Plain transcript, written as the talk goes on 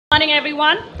Good morning,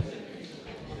 everyone.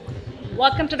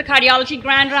 Welcome to the Cardiology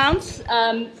Grand Rounds.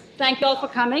 Thank you all for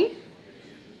coming.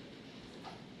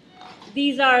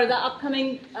 These are the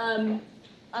upcoming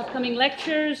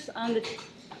lectures. On the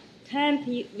 10th,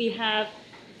 we have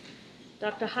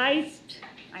Dr. Heist,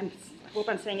 I hope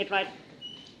I'm saying it right,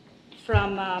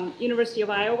 from University of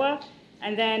Iowa.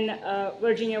 And then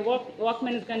Virginia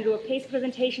Walkman is going to do a PACE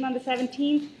presentation on the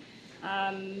 17th.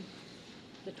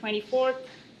 The 24th,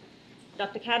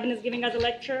 Dr. Cabin is giving us a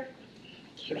lecture.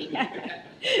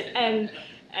 and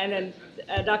then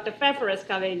Dr. Pfeffer is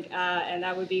coming, and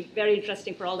that would be very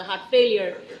interesting for all the heart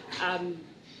failure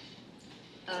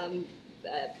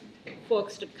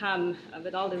folks to come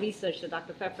with all the research that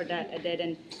Dr. Pfeffer did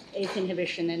in ACE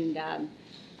inhibition and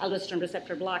aldosterone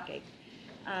receptor blockade.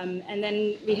 And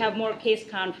then we have more case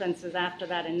conferences after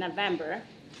that in November.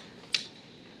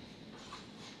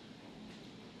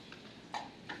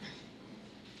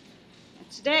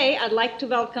 Today, I'd like to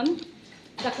welcome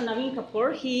Dr. Navin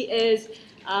Kapur. He is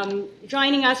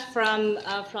joining us from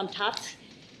Tufts.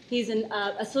 He's an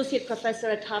associate professor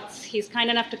at Tufts. He's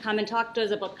kind enough to come and talk to us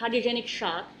about cardiogenic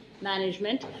shock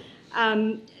management.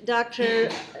 Dr.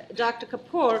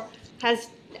 Kapur has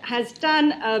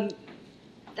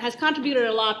contributed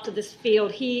a lot to this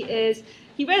field. He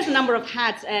wears a number of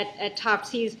hats at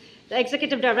Tufts. He's the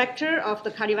executive director of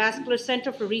the Cardiovascular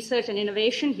Center for Research and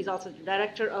Innovation. He's also the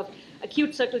director of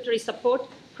Acute Circulatory Support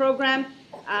Program.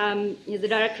 He's the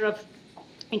director of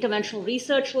Interventional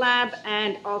Research Lab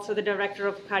and also the director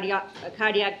of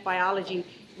Cardiac Biology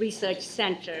Research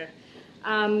Center.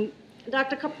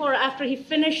 Dr. Kapur, after he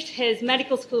finished his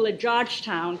medical school at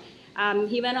Georgetown,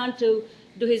 he went on to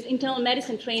do his internal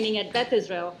medicine training at Beth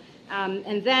Israel,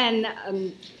 and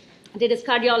then did his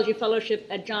cardiology fellowship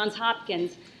at Johns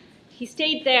Hopkins. He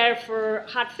stayed there for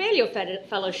heart failure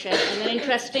fellowship, and then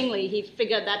interestingly, he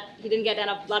figured that he didn't get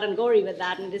enough blood and gori with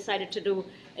that and decided to do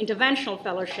interventional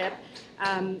fellowship.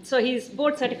 So he's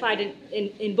board certified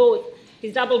in both.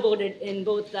 He's double boarded in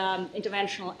both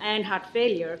interventional and heart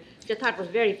failure, which I thought was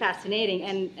very fascinating,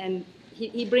 and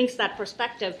he brings that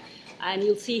perspective. And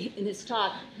you'll see in his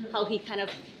talk how he kind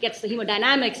of gets the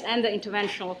hemodynamics and the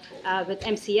interventional with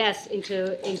MCS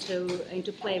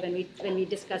into play when we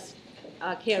discuss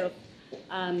care of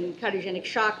cardiogenic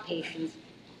shock patients.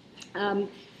 And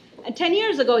 10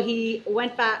 years ago, he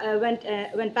went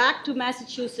back to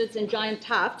Massachusetts and joined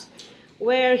Tufts,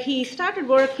 where he started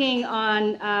working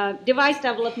on device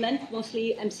development,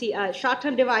 mostly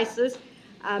short-term devices,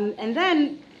 and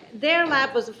then their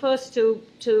lab was the first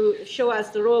to show us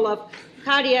the role of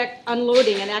cardiac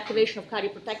unloading and activation of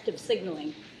cardioprotective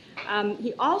signaling.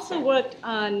 He also worked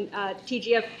on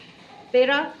TGF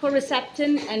beta,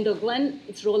 coreceptin, endoglin,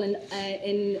 its role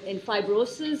in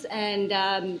fibrosis,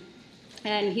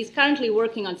 and he's currently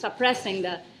working on suppressing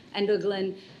the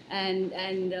endoglin and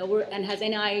has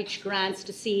NIH grants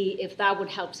to see if that would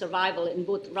help survival in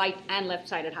both right and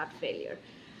left-sided heart failure.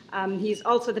 He's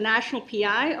also the national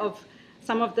PI of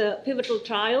some of the pivotal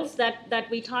trials that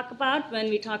we talk about when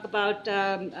we talk about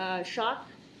shock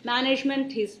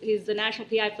management. He's the national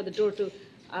PI for the door to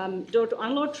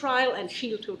unload trial and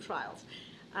SHIELD 2 trials.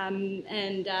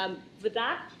 With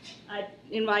that, I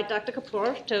invite Dr.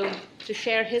 Kapur to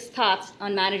share his thoughts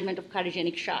on management of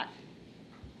cardiogenic shock.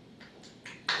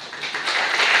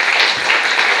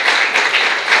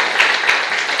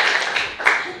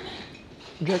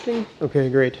 Projecting? Okay,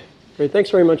 great. Great. Thanks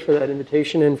very much for that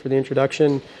invitation and for the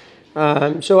introduction.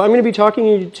 So I'm going to be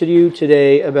talking to you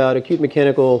today about acute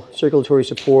mechanical circulatory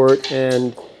support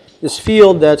and this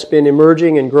field that's been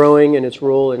emerging and growing in its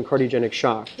role in cardiogenic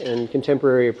shock and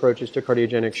contemporary approaches to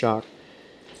cardiogenic shock.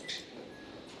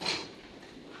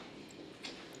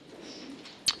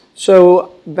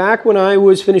 So back when I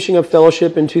was finishing up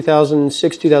fellowship in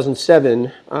 2006,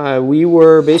 2007, we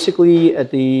were basically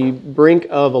at the brink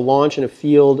of a launch in a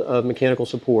field of mechanical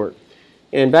support.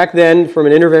 And back then, from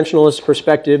an interventionalist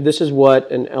perspective, this is what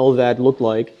an LVAD looked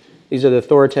like. These are the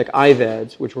Thoratec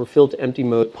IVADs, which were filled to empty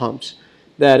mode pumps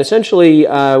that essentially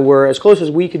were as close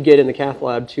as we could get in the cath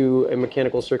lab to a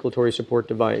mechanical circulatory support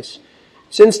device.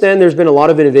 Since then, there's been a lot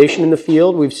of innovation in the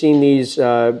field. We've seen these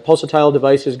pulsatile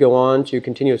devices go on to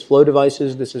continuous flow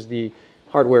devices. This is the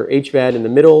hardware HVAD in the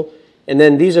middle. And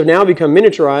then these have now become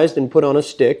miniaturized and put on a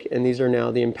stick, and these are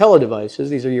now the Impella devices.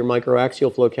 These are your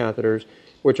microaxial flow catheters,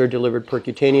 which are delivered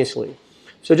percutaneously.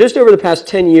 So just over the past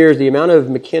 10 years, the amount of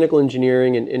mechanical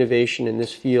engineering and innovation in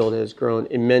this field has grown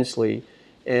immensely.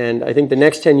 And I think the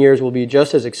next 10 years will be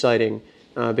just as exciting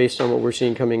based on what we're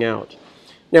seeing coming out.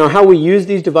 Now, how we use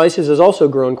these devices has also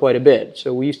grown quite a bit.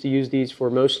 So we used to use these for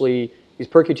mostly, these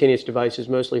percutaneous devices,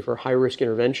 mostly for high-risk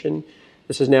intervention.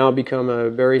 This has now become a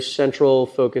very central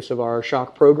focus of our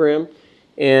shock program.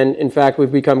 And in fact, we've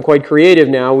become quite creative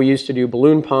now. We used to do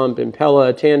balloon pump,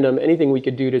 impella, tandem, anything we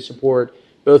could do to support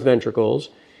both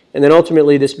ventricles. And then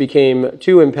ultimately this became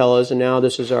 2 impellas, and now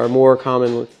this is our more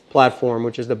common platform,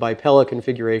 which is the bipella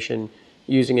configuration,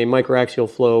 using a microaxial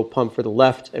flow pump for the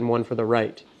left and one for the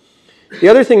right. The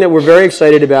other thing that we're very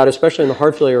excited about, especially in the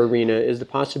heart failure arena, is the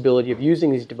possibility of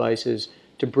using these devices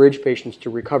to bridge patients to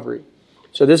recovery.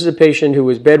 So this is a patient who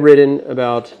was bedridden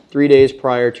about 3 days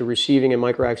prior to receiving a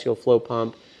microaxial flow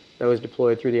pump that was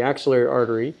deployed through the axillary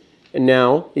artery, and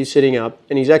now he's sitting up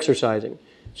and he's exercising.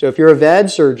 So if you're a VAD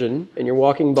surgeon and you're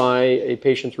walking by a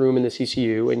patient's room in the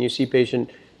CCU and you see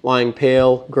patient lying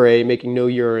pale, gray, making no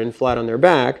urine, flat on their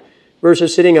back,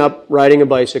 versus sitting up, riding a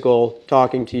bicycle,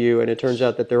 talking to you, and it turns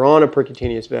out that they're on a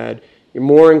percutaneous VAD, you're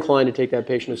more inclined to take that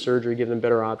patient to surgery, give them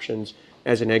better options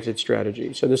as an exit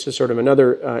strategy. So this is sort of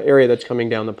another area that's coming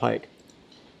down the pike.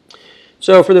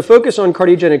 So for the focus on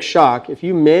cardiogenic shock, if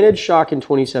you manage shock in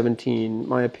 2017,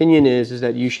 my opinion is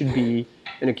that you should be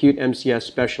an acute MCS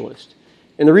specialist.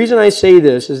 And the reason I say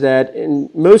this is that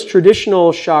in most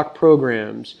traditional shock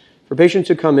programs, for patients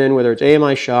who come in, whether it's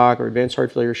AMI shock or advanced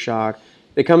heart failure shock,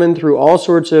 they come in through all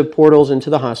sorts of portals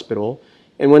into the hospital.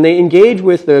 And when they engage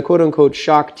with the quote-unquote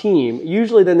shock team,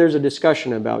 usually then there's a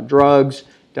discussion about drugs,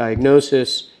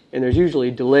 diagnosis, and there's usually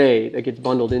delay that gets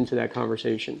bundled into that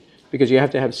conversation because you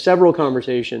have to have several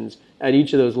conversations at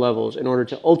each of those levels in order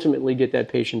to ultimately get that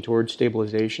patient towards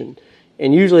stabilization.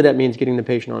 And usually that means getting the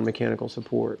patient on mechanical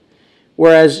support.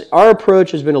 Whereas our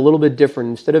approach has been a little bit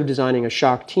different. Instead of designing a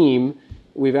shock team,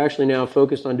 we've actually now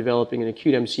focused on developing an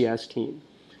acute MCS team.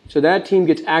 So that team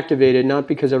gets activated not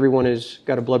because everyone has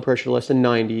got a blood pressure less than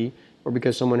 90 or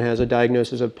because someone has a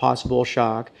diagnosis of possible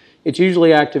shock. It's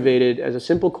usually activated as a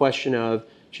simple question of,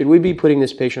 should we be putting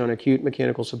this patient on acute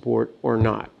mechanical support or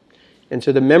not? And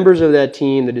so the members of that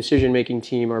team, the decision-making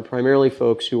team, are primarily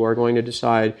folks who are going to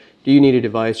decide, do you need a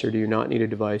device or do you not need a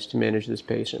device to manage this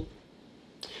patient?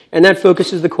 And that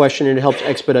focuses the question and it helps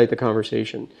expedite the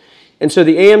conversation. And so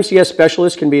the AMCS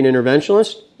specialist can be an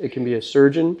interventionalist, it can be a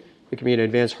surgeon, it can be an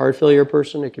advanced heart failure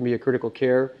person, it can be a critical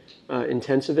care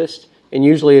intensivist, and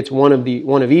usually it's one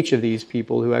of each of these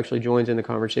people who actually joins in the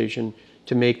conversation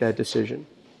to make that decision.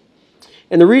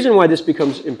 And the reason why this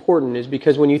becomes important is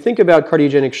because when you think about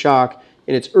cardiogenic shock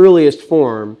in its earliest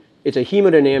form, it's a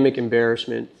hemodynamic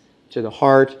embarrassment to the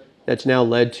heart that's now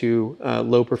led to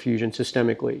low perfusion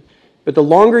systemically. But the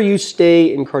longer you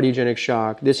stay in cardiogenic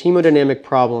shock, this hemodynamic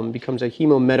problem becomes a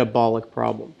hemometabolic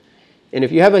problem. And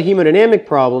if you have a hemodynamic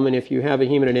problem and if you have a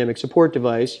hemodynamic support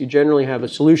device, you generally have a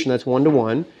solution that's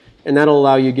one-to-one, and that'll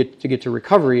allow you to get to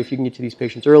recovery if you can get to these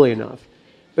patients early enough.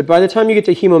 But by the time you get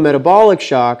to hemometabolic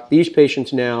shock, these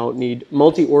patients now need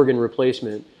multi-organ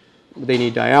replacement. They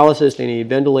need dialysis, they need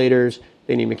ventilators,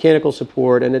 they need mechanical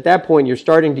support, and at that point you're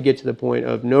starting to get to the point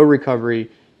of no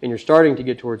recovery and you're starting to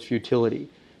get towards futility.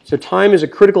 So time is a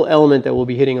critical element that we'll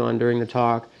be hitting on during the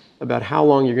talk about how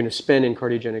long you're going to spend in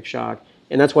cardiogenic shock.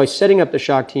 And that's why setting up the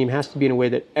shock team has to be in a way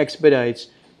that expedites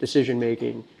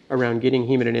decision-making around getting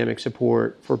hemodynamic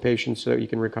support for patients so that you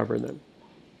can recover them.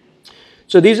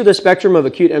 So these are the spectrum of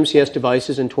acute MCS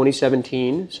devices in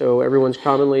 2017. So everyone's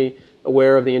commonly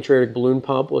aware of the intra-aortic balloon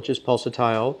pump, which is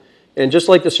pulsatile. And just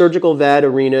like the surgical VAD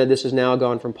arena, this has now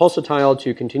gone from pulsatile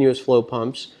to continuous flow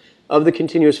pumps. Of the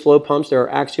continuous flow pumps, there are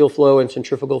axial flow and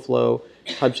centrifugal flow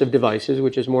types of devices,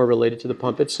 which is more related to the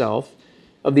pump itself.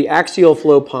 Of the axial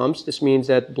flow pumps, this means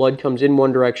that blood comes in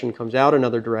one direction, comes out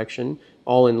another direction,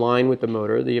 all in line with the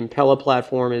motor. The Impella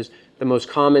platform is the most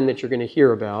common that you're going to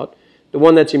hear about. The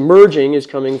one that's emerging is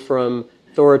coming from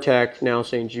Thoratec, now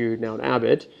St. Jude, now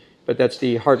Abbott, but that's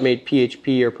the HeartMate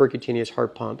PHP or percutaneous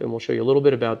heart pump, and we'll show you a little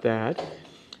bit about that.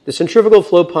 The centrifugal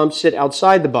flow pumps sit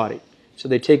outside the body. So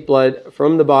they take blood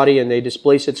from the body and they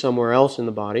displace it somewhere else in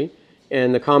the body.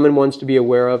 And the common ones to be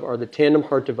aware of are the tandem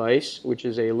heart device, which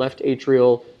is a left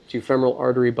atrial to femoral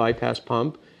artery bypass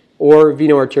pump, or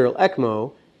veno-arterial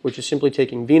ECMO, which is simply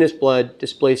taking venous blood,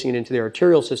 displacing it into the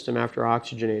arterial system after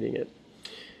oxygenating it.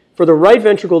 For the right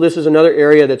ventricle, this is another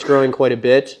area that's growing quite a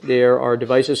bit. There are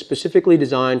devices specifically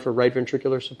designed for right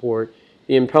ventricular support.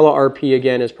 The Impella RP,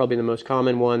 again, is probably the most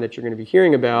common one that you're going to be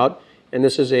hearing about. And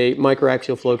this is a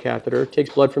microaxial flow catheter. It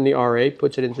takes blood from the RA,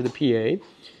 puts it into the PA.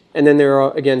 And then there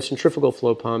are, again, centrifugal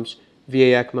flow pumps,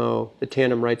 VA ECMO, the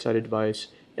tandem right-sided device,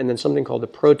 and then something called the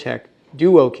Protec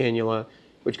Duo cannula,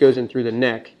 which goes in through the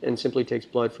neck and simply takes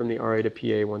blood from the RA to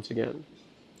PA once again.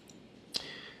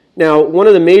 Now, one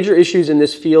of the major issues in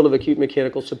this field of acute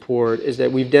mechanical support is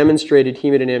that we've demonstrated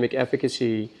hemodynamic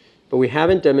efficacy, but we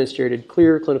haven't demonstrated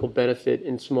clear clinical benefit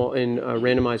in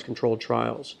randomized controlled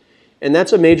trials. And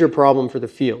that's a major problem for the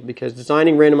field because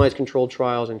designing randomized controlled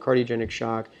trials in cardiogenic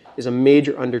shock is a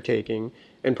major undertaking.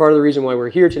 And part of the reason why we're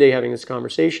here today having this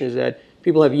conversation is that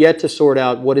people have yet to sort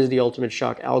out what is the ultimate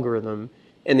shock algorithm.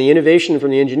 And the innovation from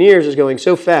the engineers is going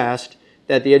so fast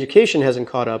that the education hasn't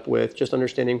caught up with just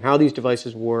understanding how these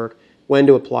devices work, when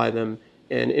to apply them,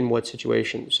 and in what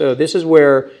situations. So this is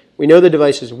where we know the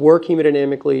devices work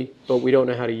hemodynamically, but we don't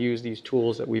know how to use these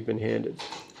tools that we've been handed.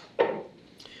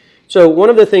 So one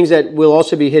of the things that we'll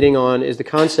also be hitting on is the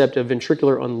concept of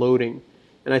ventricular unloading.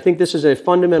 And I think this is a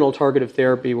fundamental target of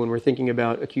therapy when we're thinking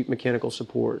about acute mechanical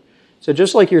support. So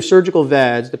just like your surgical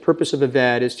VADs, the purpose of a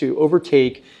VAD is to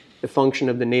overtake the function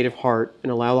of the native heart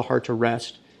and allow the heart to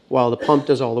rest while the pump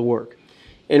does all the work.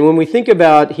 And when we think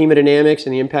about hemodynamics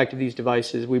and the impact of these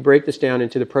devices, we break this down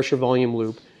into the pressure volume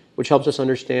loop, which helps us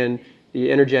understand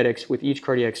the energetics with each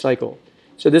cardiac cycle.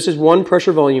 So this is one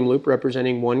pressure volume loop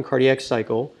representing one cardiac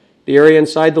cycle. The area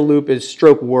inside the loop is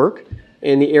stroke work,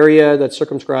 and the area that's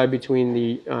circumscribed between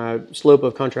the slope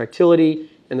of contractility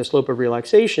and the slope of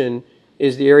relaxation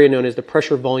is the area known as the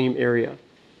pressure volume area.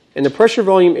 And the pressure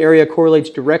volume area correlates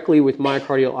directly with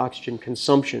myocardial oxygen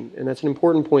consumption, and that's an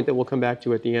important point that we'll come back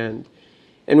to at the end.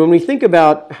 And when we think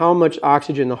about how much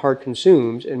oxygen the heart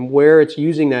consumes and where it's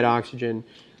using that oxygen,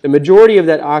 the majority of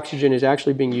that oxygen is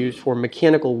actually being used for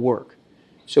mechanical work.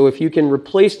 So if you can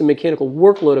replace the mechanical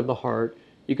workload of the heart,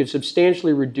 you could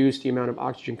substantially reduce the amount of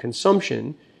oxygen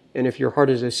consumption. And if your heart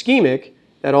is ischemic,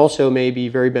 that also may be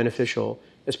very beneficial,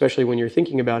 especially when you're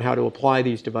thinking about how to apply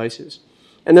these devices.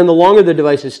 And then the longer the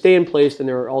devices stay in place, then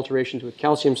there are alterations with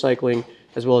calcium cycling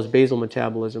as well as basal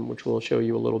metabolism, which we'll show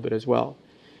you a little bit as well.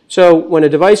 So when a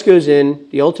device goes in,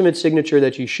 the ultimate signature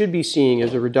that you should be seeing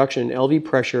is a reduction in LV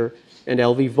pressure and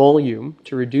LV volume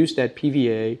to reduce that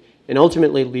PVA and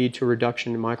ultimately lead to a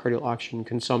reduction in myocardial oxygen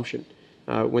consumption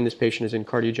when this patient is in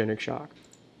cardiogenic shock.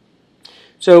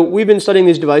 So we've been studying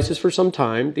these devices for some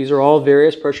time. These are all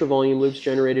various pressure volume loops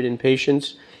generated in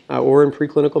patients or in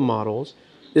preclinical models.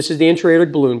 This is the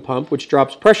intra-aortic balloon pump, which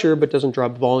drops pressure but doesn't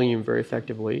drop volume very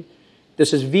effectively.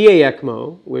 This is VA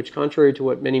ECMO, which, contrary to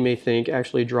what many may think,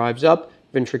 actually drives up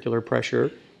ventricular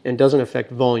pressure and doesn't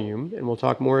affect volume. And we'll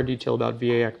talk more in detail about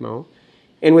VA ECMO.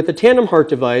 And with the tandem heart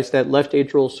device, that left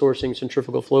atrial sourcing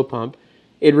centrifugal flow pump,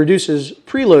 it reduces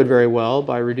preload very well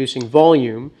by reducing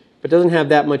volume, but doesn't have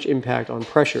that much impact on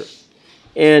pressure.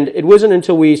 And it wasn't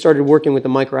until we started working with the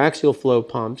microaxial flow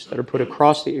pumps that are put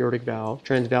across the aortic valve,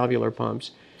 transvalvular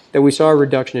pumps, that we saw a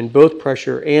reduction in both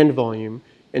pressure and volume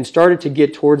and started to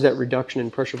get towards that reduction in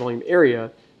pressure volume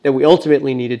area that we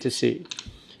ultimately needed to see.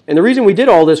 And the reason we did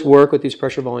all this work with these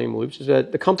pressure volume loops is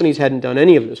that the companies hadn't done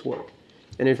any of this work.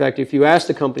 And in fact, if you asked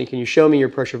the company, can you show me your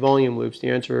pressure volume loops, the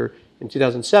answer in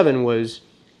 2007 was,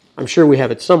 I'm sure we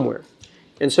have it somewhere.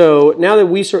 And so now that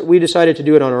we decided to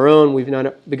do it on our own, we've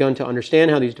now begun to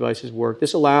understand how these devices work.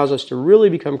 This allows us to really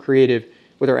become creative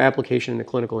with our application in the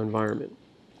clinical environment.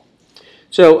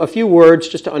 So a few words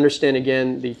just to understand,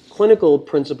 again, the clinical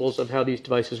principles of how these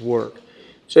devices work.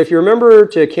 So if you remember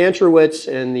to Kantrowitz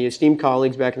and the esteemed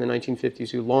colleagues back in the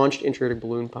 1950s who launched intra-aortic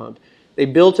balloon pump, they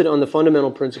built it on the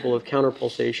fundamental principle of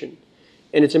counterpulsation.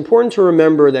 And it's important to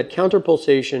remember that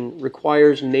counterpulsation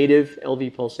requires native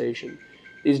LV pulsation.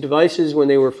 These devices, when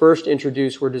they were first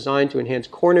introduced, were designed to enhance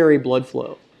coronary blood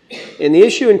flow. And the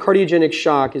issue in cardiogenic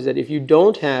shock is that if you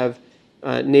don't have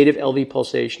native LV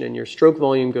pulsation and your stroke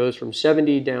volume goes from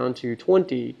 70 down to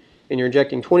 20 and you're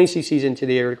injecting 20 cc's into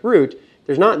the aortic root,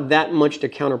 there's not that much to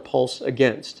counterpulse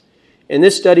against. And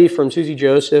this study from Susie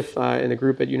Joseph and the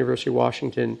group at University of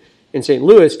Washington in St.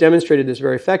 Louis demonstrated this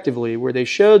very effectively, where they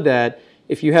showed that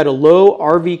if you had a low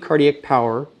RV cardiac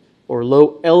power or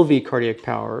low LV cardiac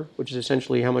power, which is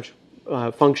essentially how much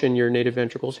function your native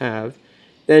ventricles have,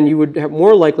 then you would have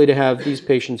more likely to have these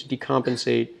patients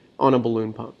decompensate on a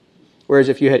balloon pump. Whereas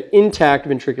if you had intact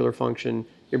ventricular function,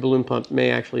 your balloon pump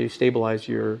may actually stabilize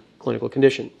your clinical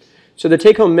condition. So the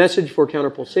take-home message for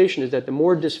counterpulsation is that the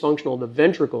more dysfunctional the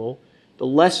ventricle, the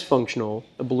less functional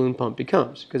a balloon pump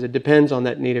becomes, because it depends on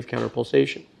that native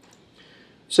counterpulsation.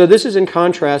 So this is in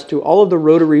contrast to all of the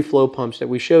rotary flow pumps that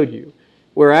we showed you,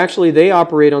 where actually they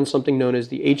operate on something known as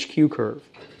the HQ curve.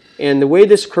 And the way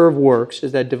this curve works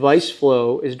is that device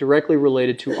flow is directly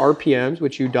related to RPMs,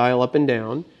 which you dial up and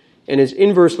down, and is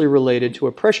inversely related to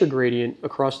a pressure gradient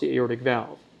across the aortic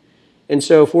valve. And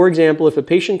so, for example, if a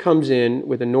patient comes in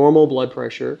with a normal blood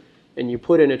pressure and you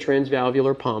put in a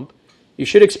transvalvular pump, you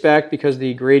should expect, because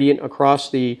the gradient across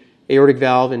the aortic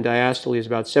valve and diastole is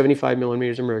about 75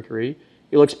 millimeters of mercury,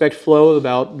 you'll expect flow of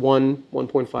about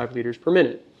 1.5 liters per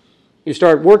minute. You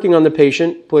start working on the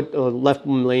patient, put a left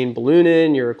lane balloon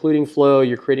in, you're occluding flow,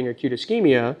 you're creating acute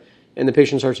ischemia, and the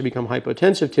patient starts to become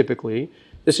hypotensive typically,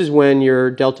 this is when your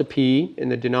delta P in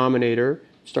the denominator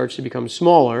starts to become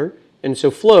smaller, and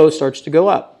so flow starts to go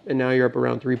up, and now you're up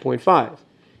around 3.5.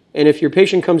 And if your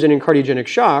patient comes in cardiogenic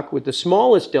shock with the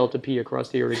smallest delta P across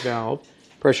the aortic valve,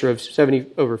 pressure of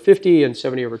 70/50 and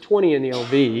 70/20 in the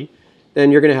LV,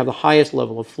 then you're going to have the highest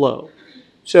level of flow.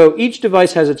 So each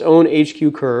device has its own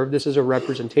HQ curve. This is a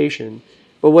representation.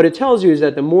 But what it tells you is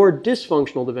that the more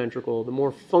dysfunctional the ventricle, the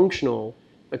more functional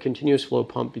a continuous flow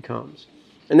pump becomes.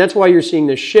 And that's why you're seeing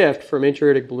this shift from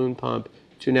intra-aortic balloon pump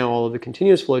to now all of the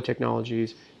continuous flow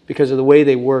technologies, because of the way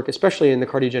they work, especially in the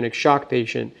cardiogenic shock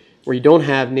patient, where you don't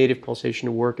have native pulsation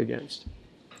to work against.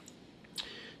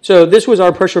 So this was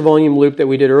our pressure volume loop that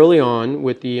we did early on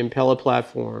with the Impella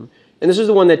platform. And this is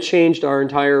the one that changed our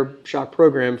entire shock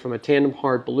program from a tandem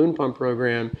heart balloon pump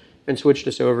program and switched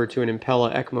us over to an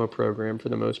Impella ECMO program for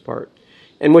the most part.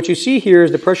 And what you see here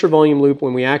is the pressure volume loop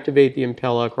when we activate the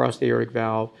Impella across the aortic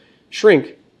valve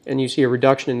shrink, and you see a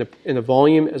reduction in the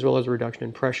volume as well as a reduction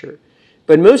in pressure.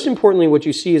 But most importantly, what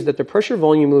you see is that the pressure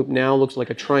volume loop now looks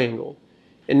like a triangle.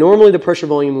 And normally the pressure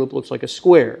volume loop looks like a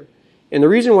square. And the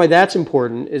reason why that's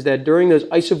important is that during those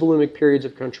isovolumic periods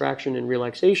of contraction and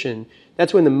relaxation,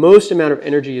 that's when the most amount of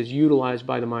energy is utilized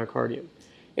by the myocardium.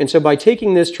 And so by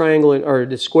taking this triangle, or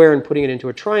this square, and putting it into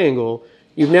a triangle,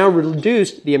 you've now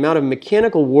reduced the amount of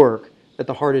mechanical work that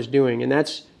the heart is doing. And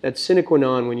that's sine qua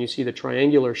non when you see the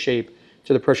triangular shape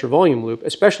to the pressure volume loop,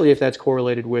 especially if that's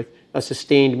correlated with a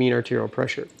sustained mean arterial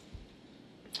pressure.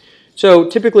 So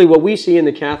typically what we see in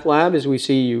the cath lab is we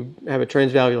see you have a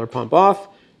transvalvular pump off,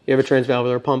 you have a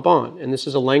transvalvular pump on. And this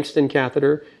is a Langston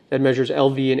catheter that measures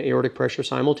LV and aortic pressure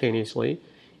simultaneously.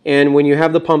 And when you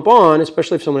have the pump on,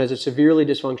 especially if someone has a severely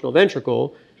dysfunctional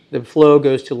ventricle, the flow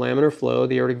goes to laminar flow.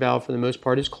 The aortic valve, for the most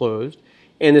part, is closed.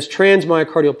 And this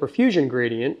transmyocardial perfusion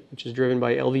gradient, which is driven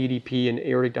by LV/EDP and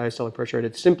aortic diastolic pressure at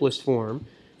its simplest form,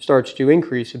 starts to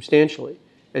increase substantially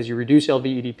as you reduce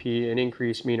LV/EDP and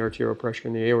increase mean arterial pressure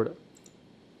in the aorta.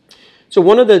 So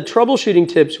one of the troubleshooting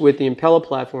tips with the Impella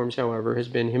platforms, however, has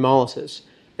been hemolysis,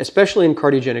 especially in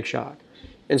cardiogenic shock.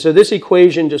 And so this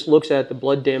equation just looks at the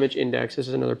blood damage index. This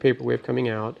is another paper we have coming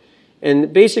out.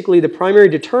 And basically the primary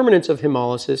determinants of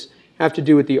hemolysis have to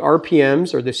do with the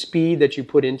RPMs, or the speed that you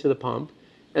put into the pump,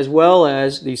 as well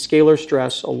as the scalar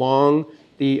stress along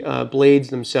the blades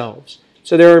themselves.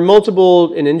 So there are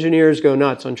multiple, and engineers go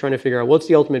nuts on trying to figure out what's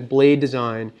the ultimate blade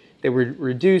design that would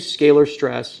reduce scalar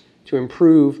stress to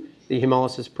improve the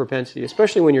hemolysis propensity,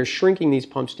 especially when you're shrinking these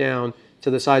pumps down to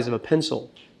the size of a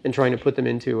pencil and trying to put them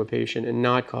into a patient and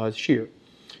not cause shear.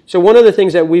 So one of the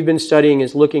things that we've been studying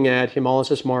is looking at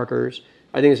hemolysis markers.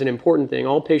 I think it's an important thing.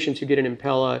 All patients who get an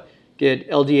Impella get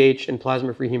LDH and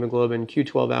plasma-free hemoglobin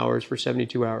Q12 hours for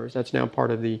 72 hours. That's now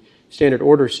part of the standard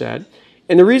order set.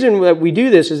 And the reason that we do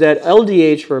this is that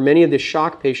LDH for many of the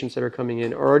shock patients that are coming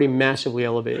in are already massively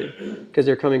elevated because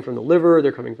they're coming from the liver,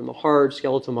 they're coming from the heart,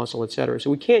 skeletal muscle, et cetera. So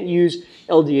we can't use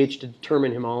LDH to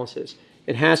determine hemolysis.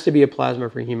 It has to be a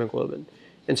plasma-free hemoglobin.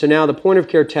 And so now the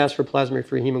point-of-care test for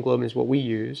plasma-free hemoglobin is what we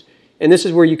use. And this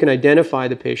is where you can identify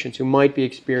the patients who might be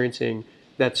experiencing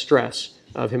that stress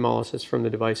of hemolysis from the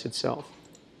device itself.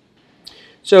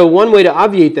 So one way to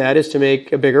obviate that is to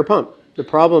make a bigger pump. The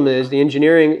problem is the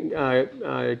engineering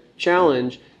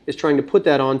challenge is trying to put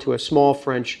that onto a small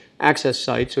French access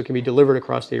site so it can be delivered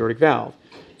across the aortic valve.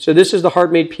 So this is the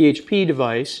HeartMate PHP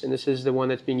device, and this is the one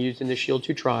that's being used in the SHIELD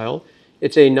II trial.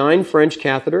 It's a 9 French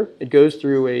catheter. It goes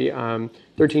through a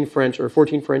 13 French or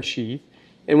 14 French sheath.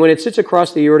 And when it sits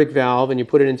across the aortic valve and you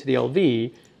put it into the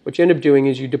LV, what you end up doing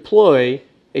is you deploy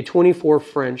a 24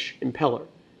 French impeller.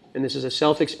 And this is a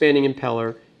self-expanding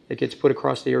impeller that gets put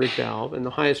across the aortic valve. And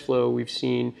the highest flow we've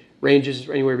seen ranges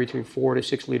anywhere between 4 to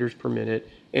 6 liters per minute,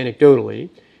 anecdotally.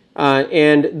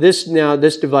 And this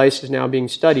device is now being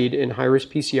studied in high-risk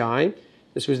PCI.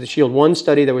 This was the SHIELD I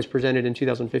study that was presented in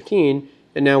 2015.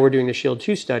 And now we're doing the SHIELD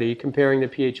II study, comparing the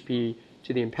PHP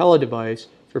to the Impella device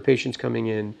for patients coming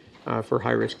in for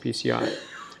high-risk PCI.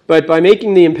 But by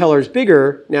making the impellers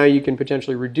bigger, now you can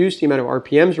potentially reduce the amount of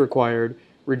RPMs required,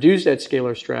 reduce that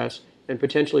scalar stress, and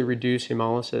potentially reduce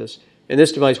hemolysis. And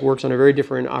this device works on a very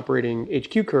different operating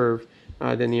HQ curve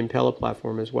than the Impella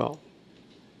platform as well.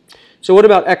 So what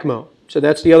about ECMO? So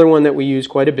that's the other one that we use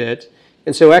quite a bit.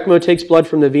 And so ECMO takes blood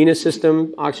from the venous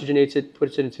system, oxygenates it,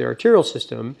 puts it into the arterial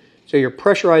system. So you're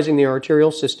pressurizing the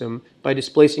arterial system by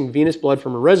displacing venous blood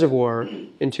from a reservoir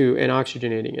into and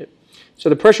oxygenating it. So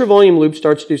the pressure volume loop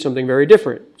starts to do something very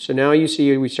different. So now you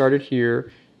see we started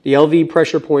here. The LV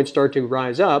pressure points start to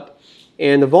rise up,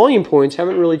 and the volume points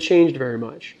haven't really changed very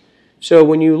much. So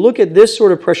when you look at this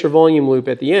sort of pressure volume loop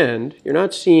at the end, you're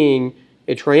not seeing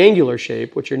a triangular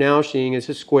shape. What you're now seeing is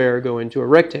a square go into a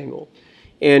rectangle.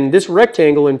 And this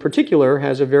rectangle in particular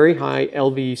has a very high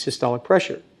LV systolic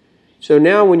pressure. So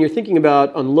now when you're thinking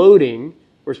about unloading,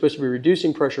 we're supposed to be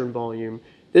reducing pressure and volume,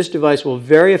 this device will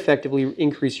very effectively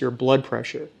increase your blood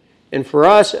pressure. And for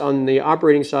us on the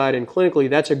operating side and clinically,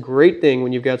 that's a great thing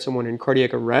when you've got someone in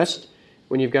cardiac arrest,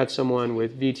 when you've got someone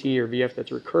with VT or VF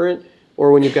that's recurrent,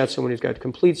 or when you've got someone who's got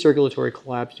complete circulatory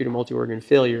collapse due to multi-organ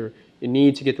failure. You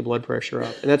need to get the blood pressure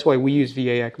up. And that's why we use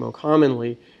VA ECMO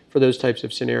commonly for those types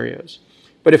of scenarios.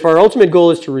 But if our ultimate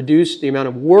goal is to reduce the amount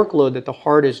of workload that the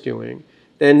heart is doing,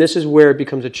 then this is where it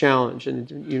becomes a challenge.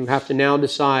 And you have to now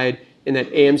decide in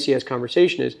that AMCS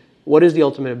conversation is, what is the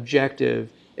ultimate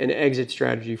objective and exit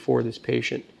strategy for this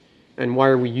patient? And why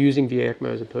are we using VA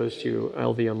ECMO as opposed to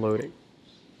LV unloading?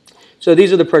 So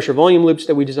these are the pressure volume loops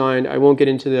that we designed. I won't get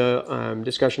into the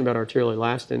discussion about arterial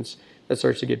elastance. That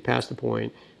starts to get past the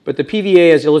point. But the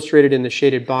PVA, as illustrated in the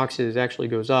shaded boxes, actually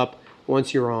goes up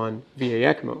once you're on VA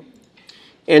ECMO.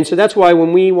 And so that's why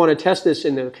when we want to test this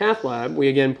in the cath lab, we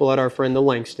again pull out our friend the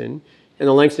Langston. And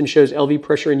the Langston shows LV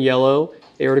pressure in yellow,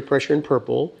 aortic pressure in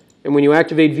purple. And when you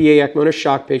activate VA ECMO in a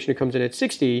shock patient who comes in at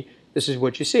 60, this is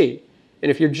what you see.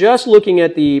 And if you're just looking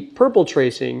at the purple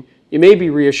tracing, you may be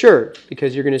reassured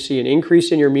because you're going to see an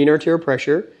increase in your mean arterial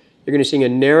pressure. You're going to see a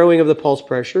narrowing of the pulse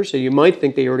pressure, so you might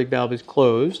think the aortic valve is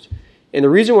closed. And the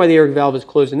reason why the aortic valve is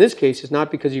closed in this case is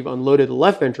not because you've unloaded the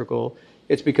left ventricle,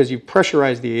 it's because you've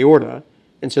pressurized the aorta,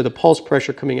 and so the pulse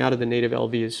pressure coming out of the native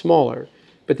LV is smaller.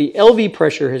 But the LV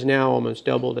pressure has now almost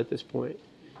doubled at this point.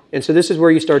 And so this is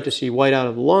where you start to see white out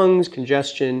of the lungs,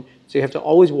 congestion, so you have to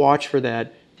always watch for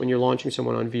that when you're launching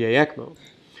someone on VA ECMO.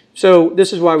 So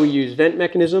this is why we use vent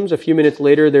mechanisms. A few minutes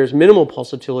later, there's minimal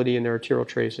pulsatility in their arterial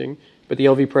tracing, but the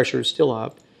LV pressure is still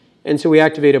up. And so we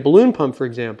activate a balloon pump, for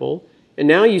example, and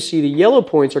now you see the yellow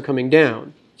points are coming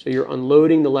down. So you're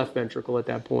unloading the left ventricle at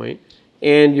that point,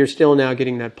 and you're still now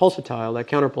getting that pulsatile. That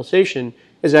counterpulsation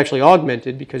is actually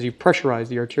augmented because you've pressurized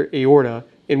the aorta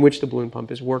in which the balloon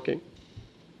pump is working.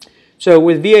 So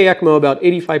with VA ECMO, about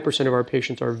 85% of our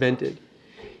patients are vented.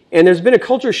 And there's been a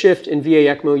culture shift in VA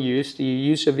ECMO use. The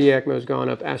use of VA ECMO has gone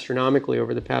up astronomically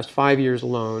over the past 5 years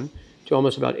alone to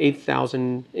almost about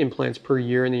 8,000 implants per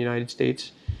year in the United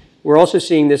States. We're also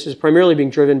seeing this is primarily being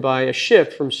driven by a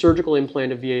shift from surgical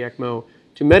implant of VA ECMO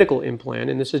to medical implant.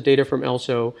 And this is data from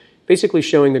ELSO, basically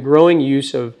showing the growing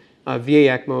use of VA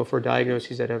ECMO for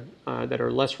diagnoses that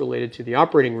are less related to the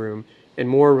operating room and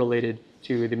more related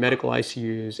to the medical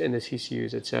ICUs and the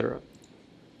CCUs, et cetera.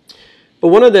 But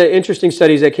one of the interesting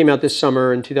studies that came out this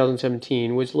summer in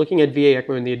 2017 was looking at VA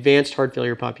ECMO in the advanced heart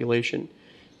failure population.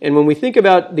 And when we think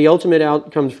about the ultimate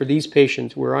outcomes for these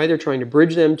patients, we're either trying to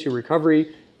bridge them to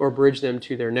recovery or bridge them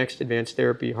to their next advanced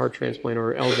therapy, heart transplant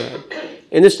or LVAD.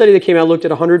 And this study that came out looked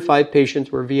at 105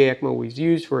 patients where VA ECMO was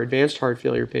used for advanced heart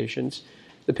failure patients.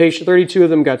 The patient, 32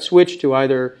 of them got switched to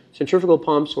either centrifugal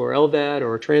pumps or LVAD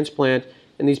or a transplant,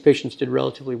 and these patients did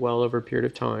relatively well over a period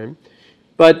of time.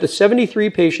 But the 73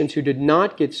 patients who did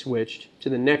not get switched to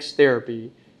the next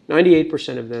therapy,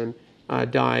 98% of them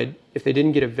died if they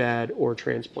didn't get a VAD or a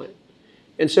transplant.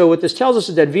 And so what this tells us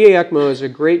is that VA ECMO is a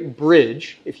great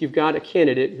bridge if you've got a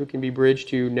candidate who can be bridged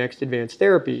to next advanced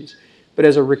therapies. But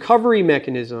as a recovery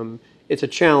mechanism, it's a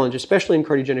challenge, especially in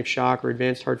cardiogenic shock or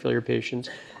advanced heart failure patients,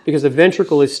 because the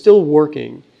ventricle is still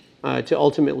working to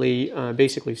ultimately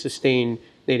basically sustain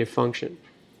native function.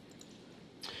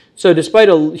 So despite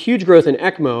a huge growth in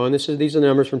ECMO, and these are the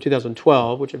numbers from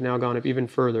 2012, which have now gone up even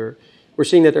further, we're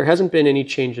seeing that there hasn't been any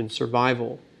change in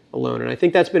survival alone. And I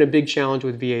think that's been a big challenge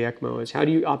with VA ECMO, is how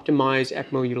do you optimize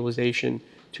ECMO utilization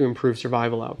to improve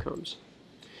survival outcomes?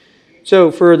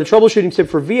 So for the troubleshooting tip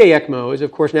for VA ECMO is,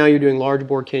 of course, now you're doing large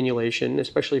bore cannulation,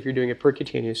 especially if you're doing it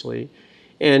percutaneously.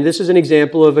 And this is an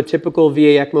example of a typical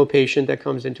VA ECMO patient that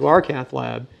comes into our cath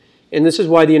lab. And this is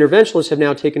why the interventionalists have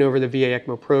now taken over the VA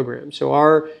ECMO program. So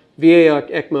our VA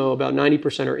ECMO, about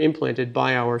 90% are implanted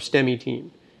by our STEMI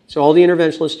team. So all the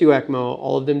interventionalists do ECMO,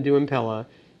 all of them do Impella.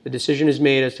 The decision is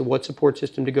made as to what support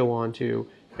system to go on to,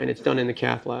 and it's done in the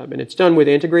cath lab. And it's done with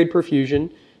antegrade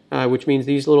perfusion, which means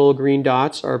these little green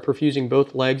dots are perfusing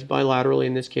both legs bilaterally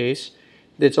in this case.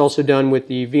 It's also done with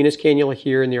the venous cannula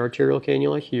here and the arterial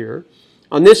cannula here.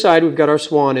 On this side, we've got our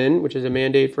swan in, which is a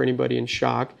mandate for anybody in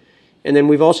shock. And then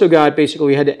we've also got, basically,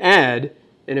 we had to add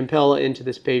an Impella into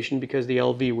this patient because the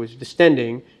LV was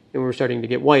distending and we were starting to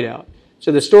get whiteout.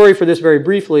 So the story for this, very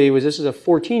briefly, was this is a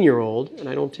 14-year-old, and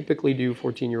I don't typically do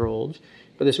 14-year-olds,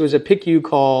 but this was a PICU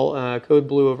call, code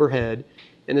blue overhead,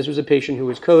 and this was a patient who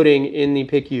was coding in the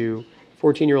PICU,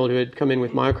 14-year-old who had come in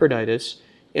with myocarditis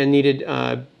and needed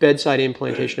bedside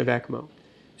implantation of ECMO.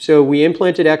 So we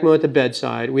implanted ECMO at the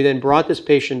bedside. We then brought this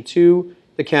patient to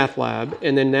the cath lab,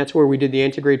 and then that's where we did the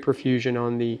antegrade perfusion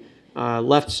on the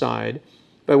left side.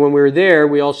 But when we were there,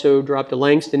 we also dropped a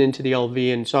Langston into the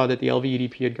LV and saw that the LV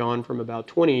EDP had gone from about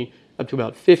 20 up to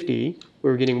about 50. We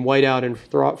were getting white out and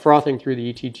frothing through the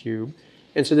ET tube.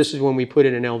 And so this is when we put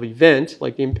in an LV vent,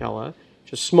 like the Impella,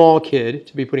 just a small kid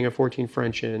to be putting a 14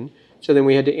 French in. So then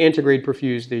we had to antegrade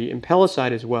perfuse the Impella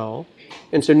side as well.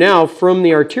 And so now from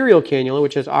the arterial cannula,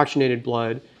 which has oxygenated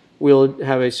blood, we'll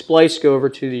have a splice go over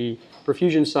to the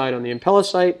perfusion side on the Impella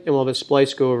site, and we'll have a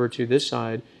splice go over to this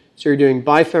side. So you're doing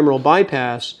bifemoral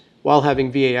bypass while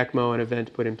having VA ECMO and a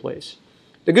vent put in place.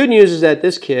 The good news is that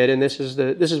this kid, and this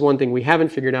is one thing we haven't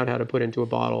figured out how to put into a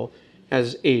bottle,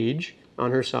 has age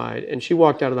on her side, and she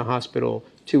walked out of the hospital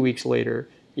 2 weeks later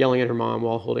yelling at her mom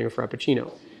while holding a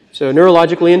Frappuccino. So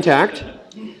neurologically intact,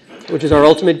 which is our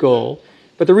ultimate goal.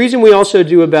 But the reason we also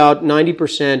do about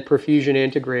 90% perfusion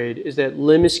antegrade is that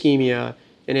limb ischemia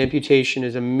and amputation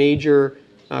is a major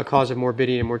cause of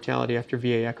morbidity and mortality after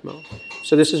VA ECMO.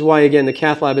 So this is why, again, the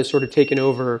cath lab has sort of taken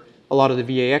over a lot of the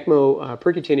VA ECMO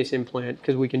percutaneous implant,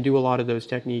 because we can do a lot of those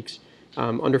techniques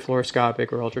under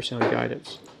fluoroscopic or ultrasound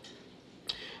guidance.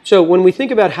 So when we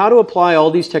think about how to apply all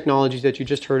these technologies that you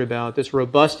just heard about, this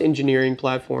robust engineering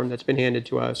platform that's been handed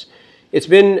to us, it's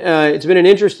been an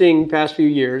interesting past few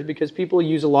years because people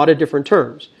use a lot of different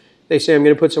terms. They say, I'm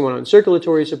going to put someone on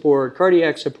circulatory support,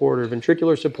 cardiac support, or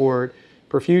ventricular support,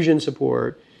 perfusion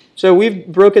support. So we've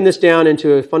broken this down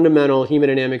into a fundamental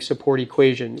hemodynamic support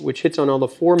equation, which hits on all the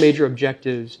four major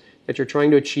objectives that you're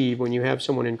trying to achieve when you have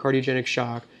someone in cardiogenic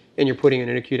shock and you're putting in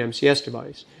an acute MCS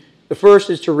device. The first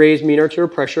is to raise mean arterial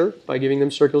pressure by giving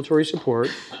them circulatory support.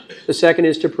 The second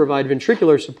is to provide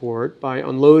ventricular support by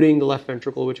unloading the left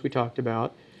ventricle, which we talked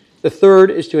about. The third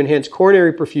is to enhance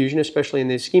coronary perfusion, especially in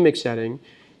the ischemic setting.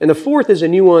 And the fourth is a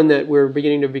new one that we're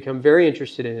beginning to become very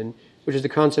interested in, which is the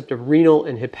concept of renal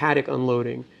and hepatic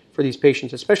unloading for these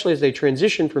patients, especially as they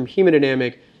transition from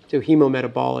hemodynamic to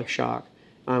hemometabolic shock,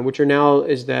 which are now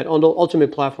is that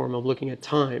ultimate platform of looking at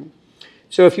time.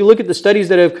 So if you look at the studies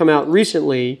that have come out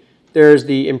recently, there's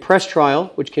the IMPRESS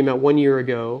trial, which came out 1 year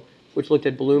ago, which looked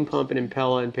at balloon pump and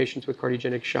Impella in patients with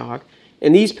cardiogenic shock.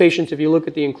 And these patients, if you look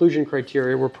at the inclusion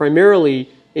criteria, were primarily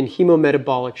in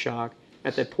hemometabolic shock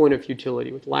at that point of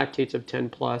futility with lactates of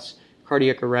 10 plus,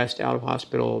 cardiac arrest, out of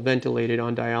hospital, ventilated,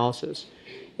 on dialysis.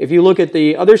 If you look at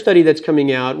the other study that's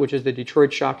coming out, which is the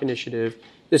Detroit Shock Initiative,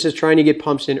 this is trying to get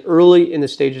pumps in early in the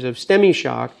stages of STEMI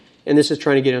shock, and this is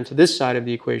trying to get onto this side of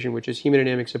the equation, which is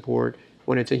hemodynamic support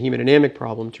when it's a hemodynamic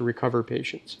problem to recover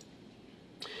patients.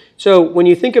 So when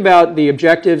you think about the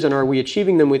objectives and are we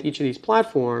achieving them with each of these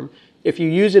platforms, if you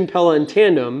use Impella in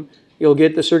tandem, you'll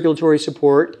get the circulatory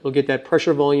support, you'll get that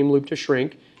pressure volume loop to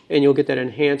shrink, and you'll get that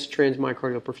enhanced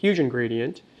transmyocardial perfusion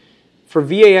gradient. For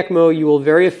VA ECMO, you will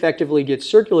very effectively get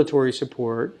circulatory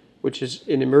support, which is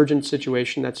in emergent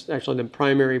situation, that's actually the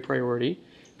primary priority,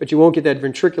 but you won't get that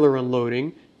ventricular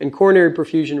unloading, and coronary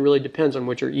perfusion really depends on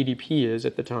what your EDP is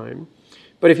at the time.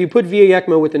 But if you put VA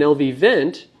ECMO with an LV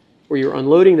vent, where you're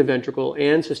unloading the ventricle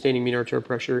and sustaining mean arterial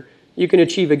pressure, you can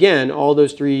achieve, again, all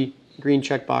those three green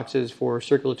check boxes for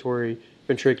circulatory,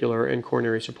 ventricular, and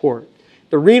coronary support.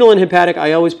 The renal and hepatic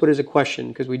I always put as a question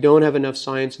because we don't have enough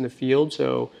science in the field.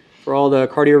 So for all the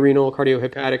cardiorenal,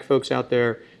 cardiohepatic folks out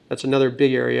there, that's another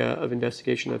big area of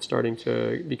investigation that's starting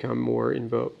to become more in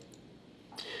vogue.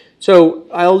 So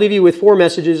I'll leave you with 4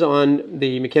 messages on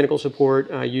the mechanical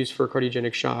support used for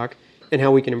cardiogenic shock and how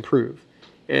we can improve.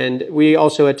 And we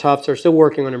also at Tufts are still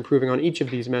working on improving on each of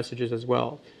these messages as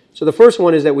well. So the first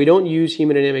one is that we don't use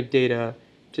hemodynamic data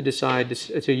to decide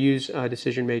to use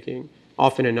decision making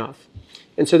often enough.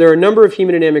 And so there are a number of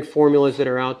hemodynamic formulas that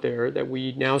are out there that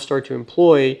we now start to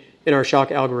employ in our shock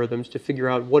algorithms to figure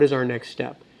out what is our next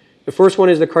step. The first one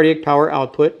is the cardiac power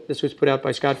output. This was put out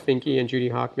by Scott Finke and Judy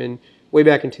Hockman way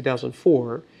back in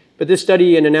 2004. But this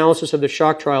study and analysis of the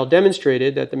shock trial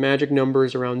demonstrated that the magic number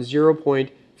is around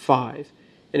 0.5.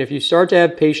 And if you start to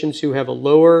have patients who have a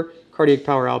lower cardiac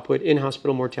power output,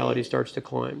 in-hospital mortality starts to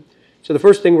climb. So the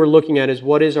first thing we're looking at is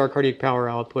what is our cardiac power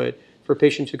output for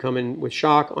patients who come in with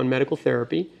shock on medical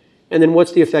therapy, and then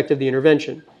what's the effect of the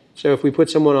intervention. So if we put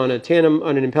someone on a tandem,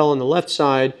 on an Impella on the left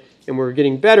side, and we're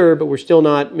getting better, but we're still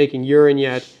not making urine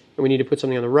yet, and we need to put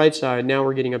something on the right side, now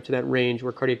we're getting up to that range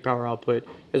where cardiac power output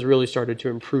has really started to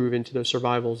improve into the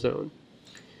survival zone.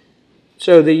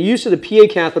 So the use of the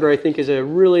PA catheter, I think, is a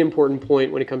really important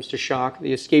point when it comes to shock.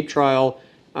 The ESCAPE trial,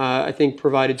 I think,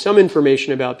 provided some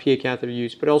information about PA catheter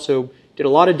use, but also did a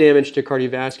lot of damage to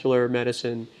cardiovascular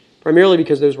medicine, primarily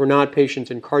because those were not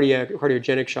patients in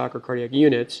cardiogenic shock or cardiac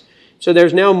units. So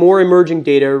there's now more emerging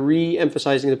data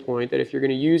re-emphasizing the point that if you're going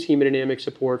to use hemodynamic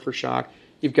support for shock,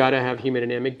 you've got to have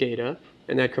hemodynamic data,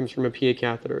 and that comes from a PA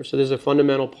catheter. So this is a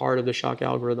fundamental part of the shock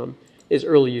algorithm, is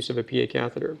early use of a PA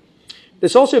catheter.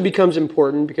 This also becomes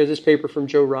important because this paper from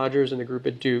Joe Rogers and the group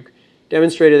at Duke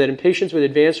demonstrated that in patients with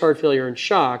advanced heart failure and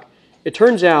shock, it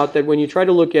turns out that when you try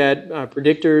to look at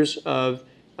predictors of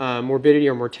morbidity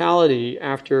or mortality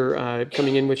after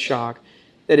coming in with shock,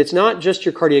 that it's not just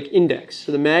your cardiac index.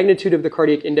 So the magnitude of the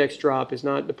cardiac index drop is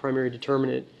not the primary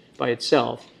determinant by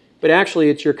itself, but actually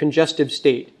it's your congestive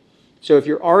state. So if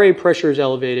your RA pressure is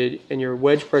elevated and your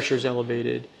wedge pressure is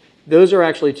elevated, those are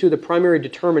actually two of the primary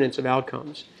determinants of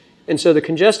outcomes. And so the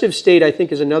congestive state, I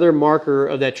think, is another marker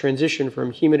of that transition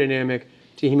from hemodynamic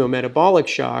to hemometabolic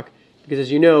shock, because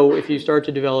as you know, if you start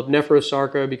to develop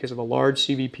nephrosarca because of a large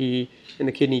CVP and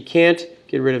the kidney can't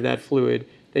get rid of that fluid,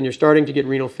 then you're starting to get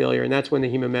renal failure, and that's when the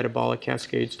hemometabolic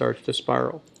cascade starts to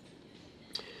spiral.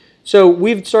 So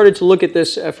we've started to look at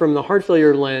this from the heart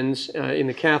failure lens in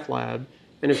the cath lab,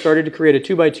 and have started to create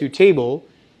a 2x2 table,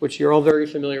 which you're all very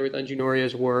familiar with Anju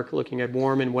Noria's work, looking at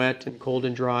warm and wet and cold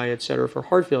and dry, et cetera, for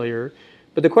heart failure.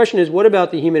 But the question is, what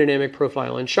about the hemodynamic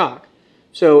profile in shock?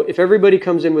 So if everybody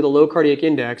comes in with a low cardiac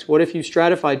index, what if you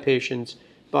stratified patients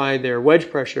by their wedge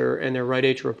pressure and their right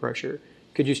atrial pressure?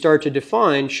 Could you start to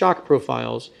define shock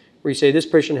profiles where you say this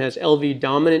patient has LV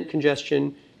dominant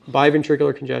congestion,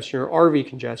 biventricular congestion, or RV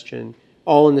congestion,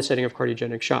 all in the setting of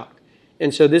cardiogenic shock?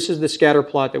 And so this is the scatter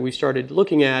plot that we started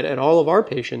looking at all of our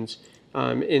patients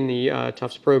in the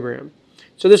Tufts program.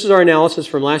 So this is our analysis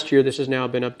from last year. This has now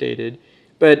been updated.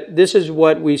 But this is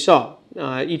what we saw.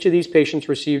 Each of these patients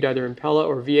received either Impella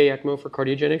or VA ECMO for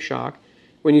cardiogenic shock.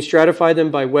 When you stratify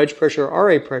them by wedge pressure or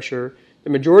RA pressure, the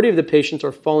majority of the patients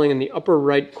are falling in the upper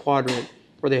right quadrant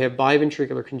where they have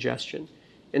biventricular congestion.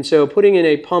 And so putting in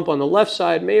a pump on the left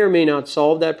side may or may not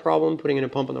solve that problem. Putting in a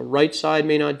pump on the right side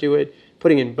may not do it.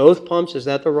 Putting in both pumps, is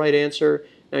that the right answer?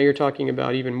 Now you're talking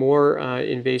about even more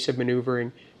invasive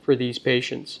maneuvering for these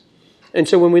patients. And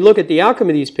so when we look at the outcome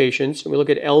of these patients, and we look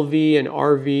at LV and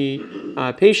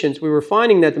RV patients, we were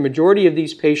finding that the majority of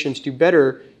these patients do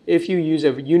better if you use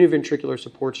a univentricular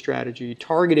support strategy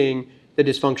targeting the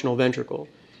dysfunctional ventricle.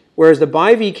 Whereas the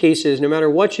BIV cases, no matter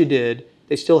what you did,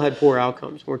 they still had poor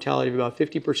outcomes, mortality of about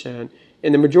 50%,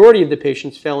 and the majority of the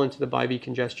patients fell into the BIV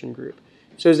congestion group.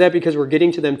 So is that because we're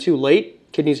getting to them too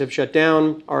late? Kidneys have shut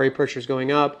down, RA pressure is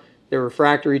going up, they're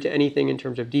refractory to anything in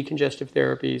terms of decongestive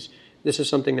therapies. This is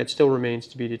something that still remains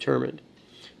to be determined.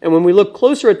 And when we look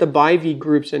closer at the BIV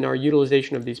groups and our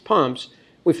utilization of these pumps,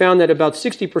 we found that about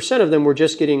 60% of them were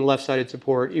just getting left-sided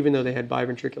support, even though they had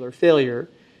biventricular failure.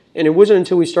 And it wasn't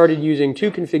until we started using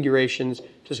two configurations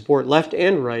to support left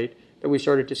and right that we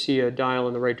started to see a dial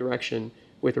in the right direction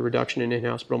with a reduction in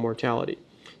in-hospital mortality.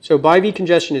 So BIV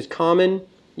congestion is common,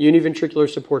 univentricular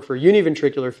support for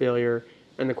univentricular failure,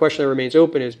 and the question that remains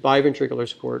open is biventricular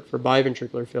support for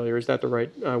biventricular failure. Is that the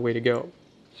right way to go?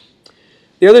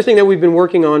 The other thing that we've been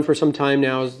working on for some time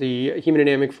now is the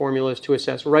hemodynamic formulas to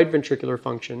assess right ventricular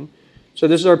function. So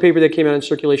this is our paper that came out in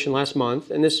Circulation last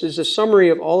month, and this is a summary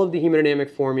of all of the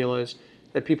hemodynamic formulas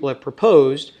that people have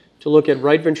proposed to look at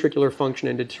right ventricular function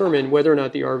and determine whether or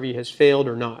not the RV has failed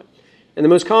or not. And the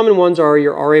most common ones are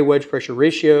your RA wedge pressure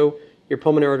ratio, your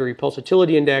pulmonary artery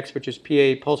pulsatility index, which is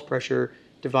PA pulse pressure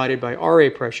divided by RA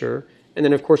pressure, and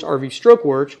then of course RV stroke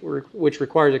work, which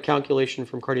requires a calculation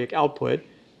from cardiac output,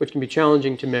 which can be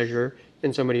challenging to measure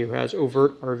in somebody who has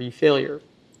overt RV failure.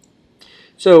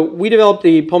 So we developed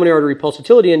the pulmonary artery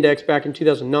pulsatility index back in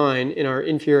 2009 in our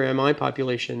inferior MI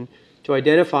population to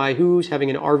identify who's having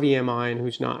an RV MI and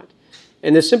who's not.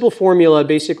 And this simple formula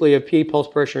basically of PA pulse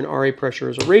pressure and RA pressure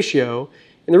is a ratio.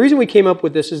 And the reason we came up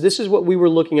with this is what we were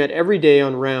looking at every day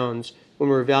on rounds when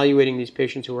we were evaluating these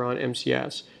patients who were on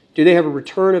MCS. Do they have a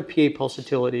return of PA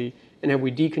pulsatility, and have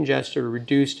we decongested or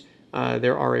reduced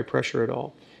their RA pressure at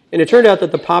all? And it turned out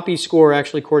that the POPI score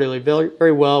actually correlated very,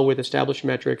 very well with established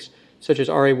metrics such as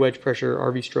RA wedge pressure,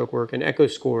 RV stroke work, and echo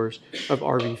scores of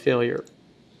RV failure.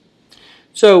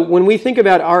 So when we think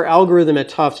about our algorithm at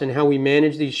Tufts and how we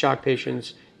manage these shock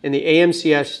patients in the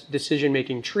AMCS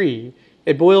decision-making tree,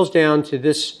 it boils down to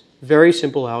this very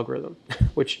simple algorithm,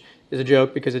 which is a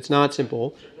joke because it's not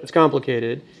simple, it's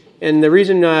complicated. And the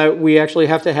reason we actually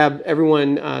have to have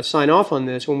everyone sign off on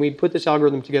this, when we put this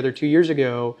algorithm together 2 years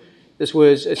ago, this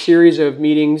was a series of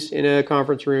meetings in a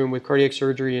conference room with cardiac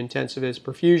surgery intensivists.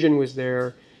 Perfusion was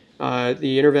there,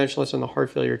 the interventionalists on the heart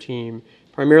failure team,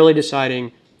 primarily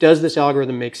deciding, does this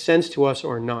algorithm make sense to us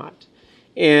or not?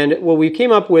 And what we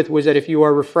came up with was that if you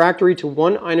are refractory to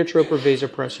one inotrope or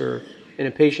vasopressor in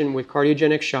a patient with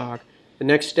cardiogenic shock, the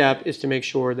next step is to make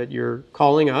sure that you're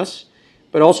calling us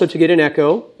but also to get an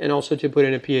echo and also to put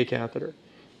in a PA catheter.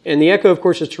 And the echo, of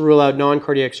course, is to rule out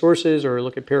non-cardiac sources or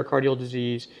look at pericardial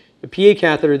disease. The PA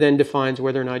catheter then defines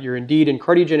whether or not you're indeed in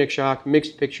cardiogenic shock,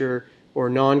 mixed picture, or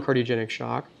non-cardiogenic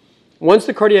shock. Once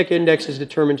the cardiac index is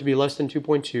determined to be less than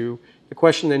 2.2, the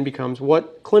question then becomes,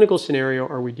 what clinical scenario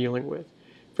are we dealing with?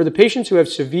 For the patients who have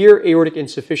severe aortic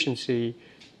insufficiency,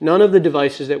 none of the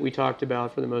devices that we talked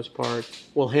about, for the most part,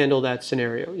 will handle that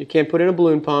scenario. You can't put in a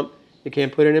balloon pump, you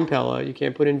can't put in Impella, you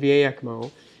can't put in VA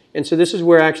ECMO. And so this is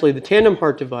where actually the tandem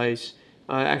heart device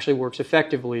actually works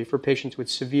effectively for patients with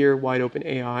severe wide open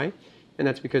AI, and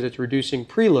that's because it's reducing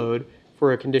preload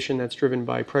for a condition that's driven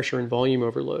by pressure and volume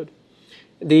overload.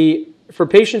 For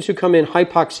patients who come in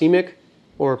hypoxemic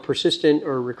or persistent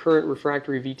or recurrent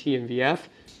refractory VT and VF,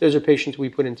 those are patients we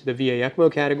put into the VA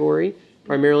ECMO category,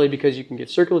 primarily because you can get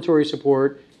circulatory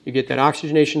support, you get that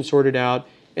oxygenation sorted out,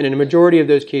 and in a majority of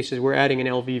those cases, we're adding an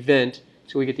LV vent,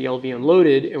 so we get the LV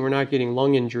unloaded, and we're not getting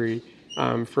lung injury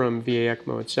from VA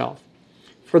ECMO itself.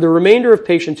 For the remainder of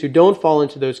patients who don't fall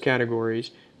into those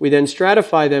categories, we then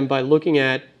stratify them by looking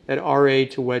at that RA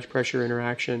to wedge pressure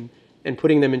interaction and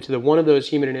putting them into one of those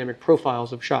hemodynamic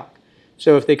profiles of shock.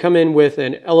 So if they come in with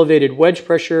an elevated wedge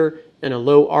pressure and a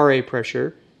low RA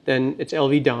pressure, then it's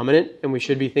LV dominant, and we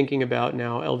should be thinking about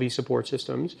now LV support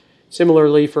systems.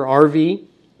 Similarly, for RV,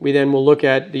 we then will look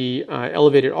at the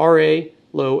elevated RA,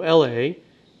 low LA,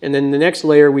 and then the next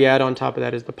layer we add on top of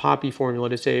that is the POPI formula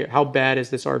to say how bad is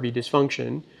this RV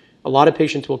dysfunction. A lot of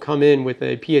patients will come in with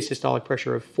a PA systolic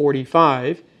pressure of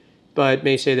 45, but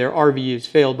may say their RV is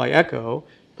failed by echo.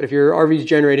 But if your RV is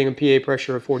generating a PA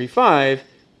pressure of 45,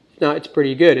 now it's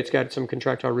pretty good. It's got some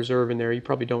contractile reserve in there. You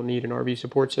probably don't need an RV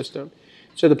support system.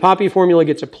 So the POPI formula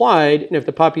gets applied, and if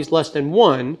the POPI is less than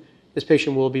 1, this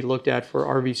patient will be looked at for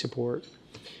RV support.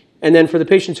 And then for the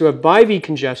patients who have biV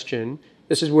congestion,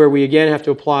 this is where we again have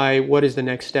to apply what is the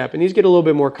next step. And these get a little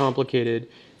bit more complicated,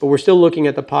 but we're still looking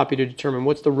at the POPI to determine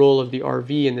what's the role of the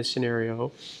RV in this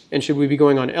scenario. And should we be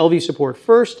going on LV support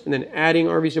first and then adding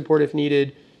RV support if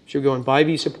needed? Should we go on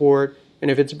biV support?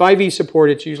 And if it's biV support,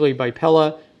 it's usually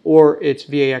bipella or it's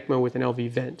VA ECMO with an LV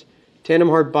vent. Tandem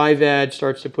heart BiVAD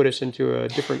starts to put us into a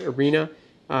different arena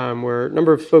where a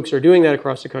number of folks are doing that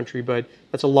across the country, but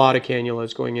that's a lot of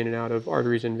cannulas going in and out of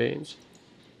arteries and veins.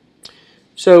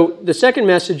 So the second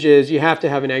message is you have to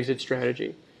have an exit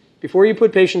strategy. Before you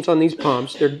put patients on these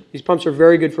pumps are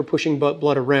very good for pushing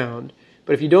blood around,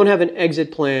 but if you don't have an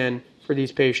exit plan for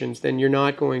these patients, then you're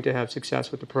not going to have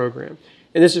success with the program.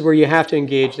 And this is where you have to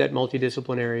engage that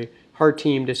multidisciplinary heart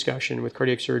team discussion with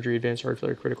cardiac surgery, advanced heart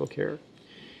failure, critical care.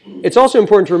 It's also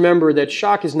important to remember that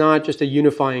shock is not just a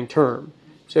unifying term.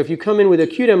 So if you come in with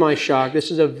acute MI shock, this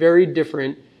is a very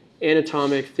different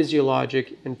anatomic,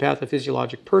 physiologic, and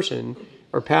pathophysiologic person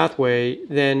or pathway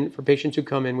than for patients who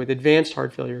come in with advanced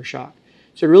heart failure shock.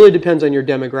 So it really depends on your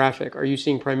demographic. Are you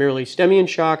seeing primarily STEMI and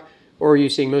shock, or are you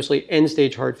seeing mostly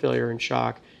end-stage heart failure and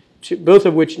shock, both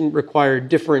of which require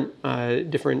different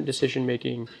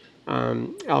decision-making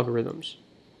algorithms.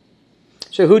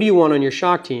 So who do you want on your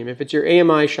shock team? If it's your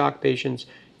AMI shock patients,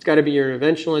 it's got to be your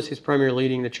interventionalist who's primarily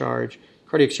leading the charge.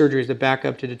 Cardiac surgery is the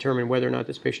backup to determine whether or not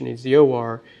this patient needs the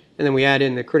OR. And then we add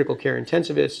in the critical care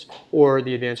intensivists or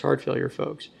the advanced heart failure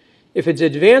folks. If it's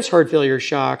advanced heart failure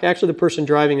shock, actually the person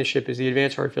driving the ship is the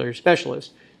advanced heart failure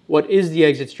specialist. What is the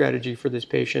exit strategy for this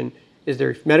patient? Is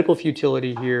there medical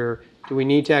futility here? Do we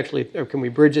need to or can we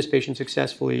bridge this patient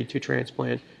successfully to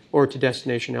transplant or to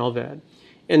destination LVAD?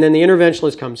 And then the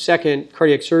interventionalists come second.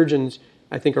 Cardiac surgeons,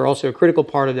 I think, are also a critical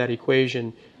part of that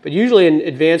equation. But usually in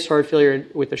advanced heart failure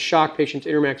with the shock patients,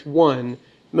 Intermax 1,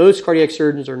 most cardiac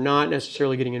surgeons are not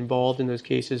necessarily getting involved in those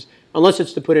cases unless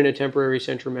it's to put in a temporary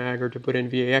centromag or to put in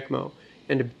VA ECMO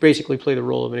and to basically play the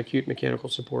role of an acute mechanical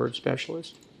support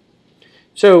specialist.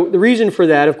 So the reason for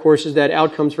that, of course, is that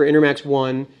outcomes for Intermax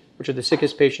 1, which are the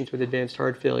sickest patients with advanced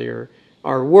heart failure,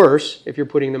 are worse if you're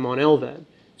putting them on LVAD.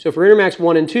 So for Intermax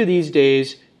 1 and 2 these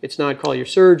days, it's not call your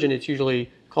surgeon, it's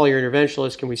usually call your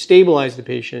interventionalist. Can we stabilize the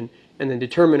patient and then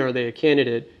determine are they a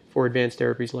candidate for advanced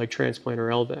therapies like transplant or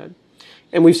LVAD?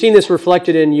 And we've seen this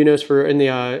reflected in UNOS in the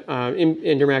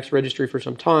Intermax registry for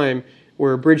some time,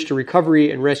 where bridge to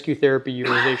recovery and rescue therapy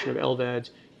utilization of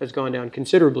LVADs has gone down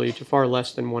considerably to far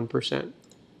less than 1%.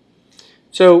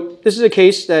 So this is a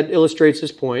case that illustrates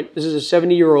this point. This is a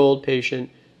 70-year-old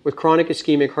patient with chronic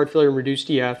ischemic heart failure and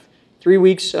reduced EF, 3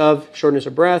 weeks of shortness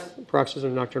of breath,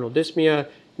 paroxysmal nocturnal dyspnea,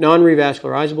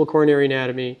 non-revascularizable coronary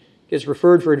anatomy, gets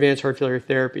referred for advanced heart failure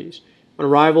therapies. On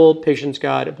arrival, patient's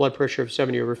got a blood pressure of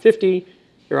 70/50.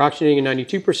 They're oxygenating at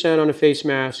 92% on a face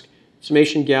mask,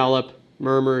 summation gallop,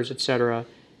 murmurs, etc.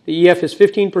 The EF is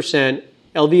 15%,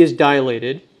 LV is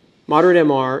dilated. moderate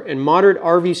MR, and moderate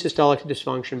RV systolic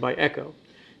dysfunction by echo.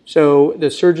 So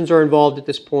the surgeons are involved at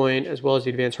this point, as well as the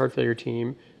advanced heart failure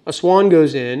team. A SWAN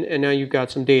goes in, and now you've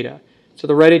got some data. So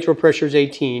the right atrial pressure is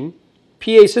 18,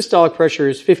 PA systolic pressure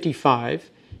is 55,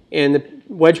 and the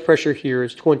wedge pressure here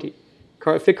is 20.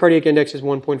 Fit cardiac index is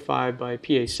 1.5 by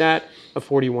PA sat of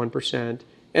 41%.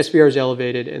 SVR is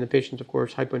elevated, and the patient's, of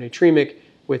course, hyponatremic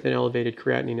with an elevated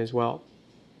creatinine as well.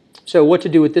 So what to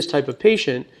do with this type of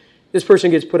patient? This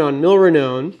person gets put on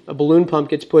milrinone, a balloon pump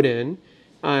gets put in,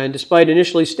 and despite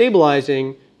initially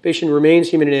stabilizing, patient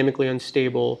remains hemodynamically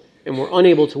unstable, and we're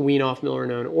unable to wean off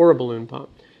milrinone or a balloon pump.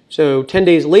 So 10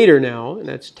 days later now, and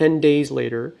that's 10 days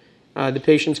later, the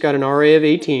patient's got an RA of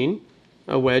 18,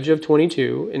 a wedge of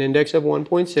 22, an index of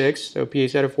 1.6, so PA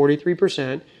sat of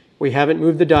 43%. We haven't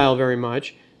moved the dial very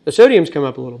much. The sodium's come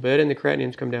up a little bit, and the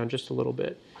creatinine's come down just a little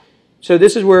bit. So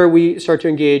this is where we start to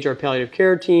engage our palliative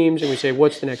care teams, and we say,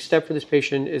 what's the next step for this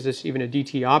patient? Is this even a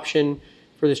DT option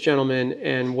for this gentleman,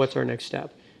 and what's our next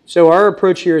step? So our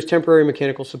approach here is temporary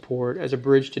mechanical support as a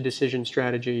bridge to decision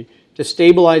strategy to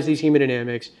stabilize these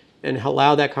hemodynamics and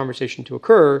allow that conversation to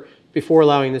occur before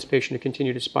allowing this patient to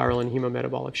continue to spiral in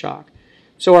hemometabolic shock.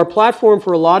 So our platform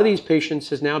for a lot of these patients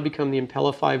has now become the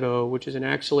Impella 5.0, which is an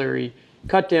axillary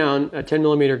cut down, a 10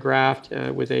 millimeter graft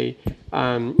with a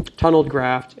tunneled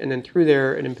graft, and then through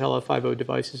there an Impella 5.0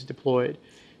 device is deployed.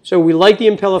 So we like the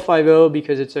Impella 5.0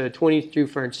 because it's a 22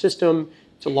 French system.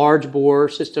 It's a large bore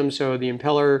system, so the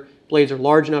impeller blades are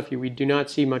large enough. We do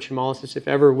not see much hemolysis, if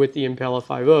ever, with the Impella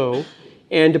 5.0.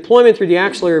 And deployment through the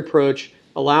axillary approach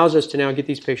allows us to now get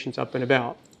these patients up and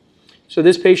about. So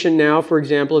this patient now, for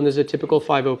example, and this is a typical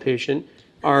 5.0 patient,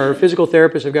 our physical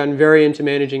therapists have gotten very into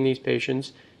managing these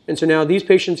patients. And so now these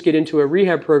patients get into a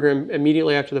rehab program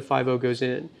immediately after the 5.0 goes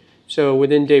in. So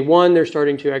within day 1, they're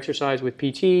starting to exercise with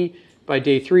PT. By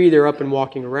day 3, they're up and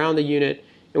walking around the unit.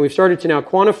 And we've started to now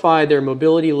quantify their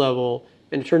mobility level.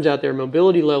 And it turns out their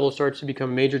mobility level starts to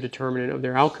become a major determinant of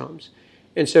their outcomes.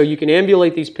 And so you can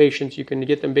ambulate these patients. You can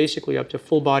get them basically up to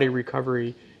full body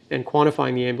recovery. And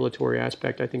quantifying the ambulatory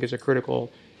aspect, I think, is a critical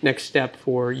next step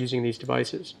for using these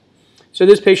devices. So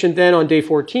this patient then on day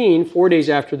 14, 4 days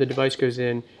after the device goes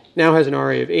in, now has an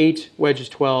RA of 8, wedge is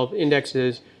 12, index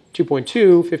is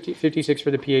 2.2, 56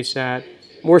 for the PA sat,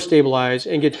 more stabilized,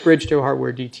 and gets bridged to a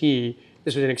hardware DT.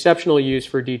 This was an exceptional use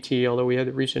for DT, although we had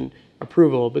the recent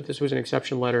approval, but this was an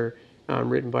exception letter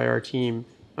written by our team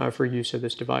for use of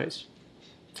this device.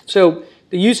 So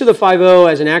the use of the 5.0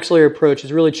 as an axillary approach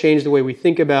has really changed the way we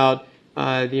think about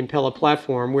the Impella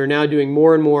platform. We're now doing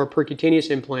more and more percutaneous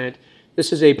implant.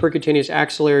 This is a percutaneous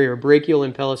axillary or brachial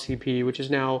Impella CP, which is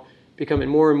now becoming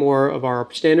more and more of our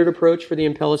standard approach for the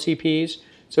Impella CPs.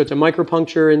 So it's a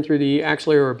micropuncture in through the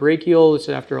axillary or brachial. This is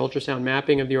after ultrasound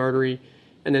mapping of the artery.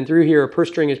 And then through here, a purse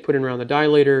string is put in around the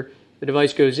dilator. The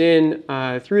device goes in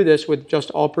through this with just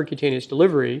all percutaneous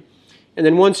delivery. And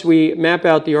then once we map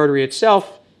out the artery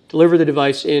itself, deliver the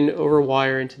device in over a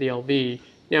wire into the LV.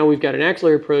 Now we've got an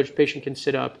axillary approach. Patient can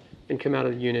sit up and come out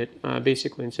of the unit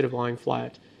basically instead of lying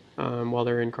flat while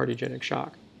they're in cardiogenic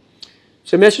shock.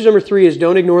 So message number 3 is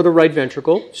don't ignore the right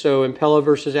ventricle. So Impella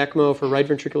versus ECMO for right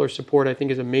ventricular support, I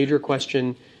think, is a major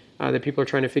question that people are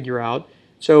trying to figure out.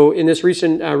 So in this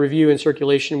recent review in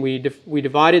Circulation, we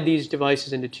divided these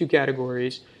devices into 2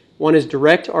 categories. One is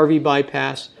direct RV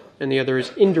bypass, and the other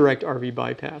is indirect RV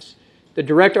bypass. The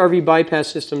direct RV bypass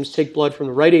systems take blood from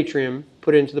the right atrium,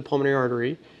 put it into the pulmonary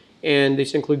artery, and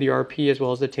these include the RP as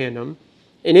well as the tandem.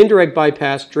 An indirect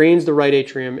bypass drains the right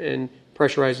atrium and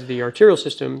pressurizes the arterial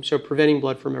system, so preventing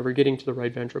blood from ever getting to the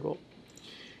right ventricle.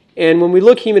 And when we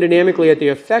look hemodynamically at the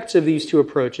effects of these 2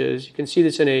 approaches, you can see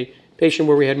this in a patient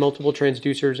where we had multiple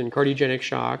transducers and cardiogenic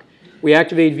shock. We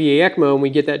activate VA ECMO and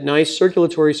we get that nice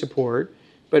circulatory support,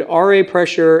 but RA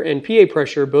pressure and PA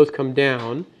pressure both come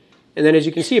down. And then as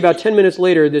you can see, about 10 minutes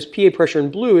later, this PA pressure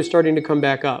in blue is starting to come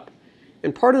back up.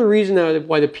 And part of the reason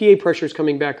why the PA pressure is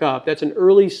coming back up, that's an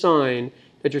early sign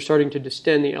that you're starting to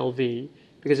distend the LV.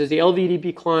 Because as the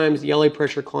LVDP climbs, the LA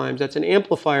pressure climbs, that's an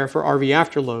amplifier for RV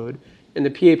afterload, and the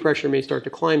PA pressure may start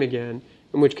to climb again,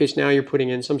 in which case now you're putting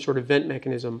in some sort of vent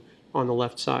mechanism on the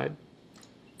left side.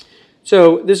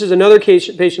 So this is another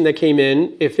patient that came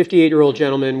in, a 58-year-old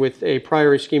gentleman with a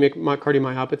prior ischemic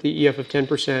cardiomyopathy, EF of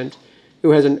 10%,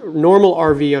 who has a normal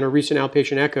RV on a recent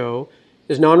outpatient echo,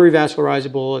 is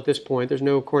non-revascularizable at this point. There's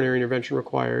no coronary intervention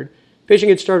required. Patient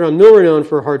gets started on milrinone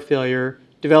for heart failure,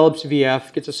 develops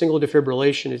VF, gets a single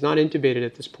defibrillation, is not intubated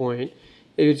at this point.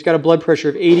 It's got a blood pressure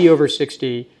of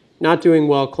 80/60, not doing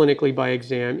well clinically by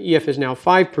exam. EF is now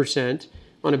 5%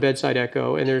 on a bedside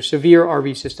echo, and there's severe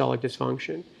RV systolic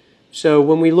dysfunction. So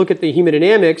when we look at the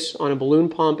hemodynamics on a balloon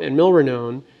pump and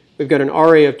milrinone, We've got an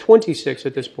RA of 26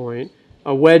 at this point,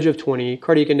 a wedge of 20,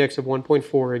 cardiac index of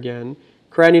 1.4 again,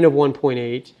 creatinine of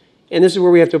 1.8, and this is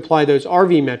where we have to apply those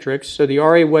RV metrics. So the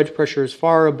RA wedge pressure is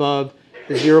far above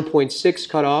the 0.6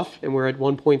 cutoff, and we're at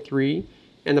 1.3,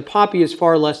 and the POPI is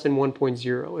far less than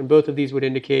 1.0, and both of these would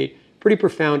indicate pretty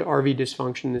profound RV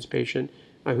dysfunction in this patient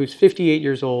who's 58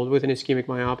 years old with an ischemic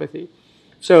myopathy.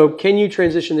 So can you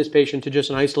transition this patient to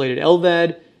just an isolated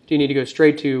LVAD? Do you need to go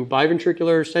straight to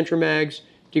biventricular centromags?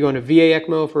 Do you go into VA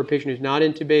ECMO for a patient who's not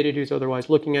intubated, who's otherwise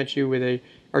looking at you with a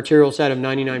arterial sat of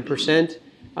 99%?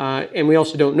 And we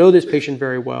also don't know this patient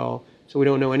very well, so we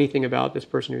don't know anything about this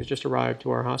person who's just arrived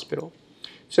to our hospital.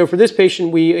 So for this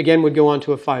patient, we again would go on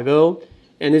to a 5.0,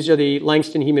 and these are the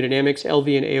Langston hemodynamics,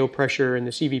 LV and AO pressure, and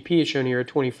the CVP is shown here at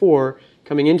 24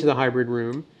 coming into the hybrid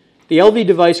room. The LV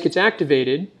device gets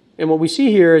activated, and what we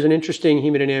see here is an interesting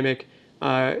hemodynamic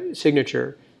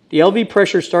signature. The LV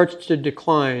pressure starts to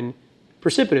decline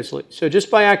precipitously. So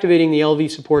just by activating the LV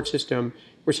support system,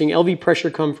 we're seeing LV pressure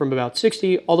come from about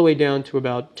 60 all the way down to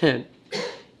about 10.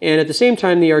 And at the same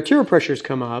time, the arterial pressures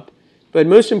come up, but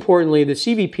most importantly, the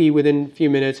CVP within a few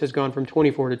minutes has gone from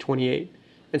 24 to 28.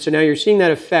 And so now you're seeing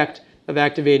that effect of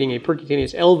activating a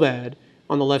percutaneous LVAD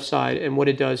on the left side and what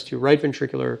it does to right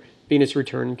ventricular venous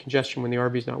return and congestion when the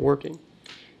RV is not working.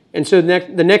 And so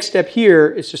the next step here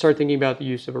is to start thinking about the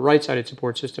use of a right-sided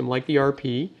support system like the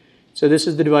RP. So this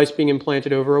is the device being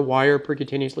implanted over a wire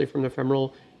percutaneously from the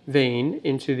femoral vein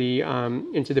into the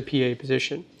PA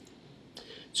position.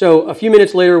 So a few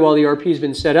minutes later, while the RP has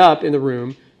been set up in the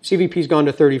room, CVP's gone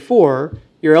to 34,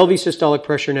 your LV systolic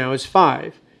pressure now is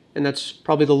 5. And that's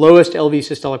probably the lowest LV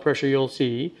systolic pressure you'll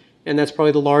see, and that's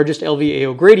probably the largest LV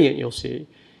AO gradient you'll see.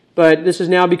 But this is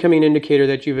now becoming an indicator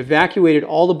that you've evacuated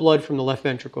all the blood from the left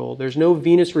ventricle. There's no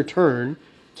venous return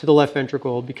to the left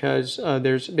ventricle because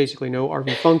there's basically no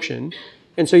RV function.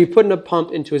 And so you've put in a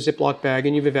pump into a Ziploc bag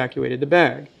and you've evacuated the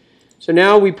bag. So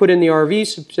now we put in the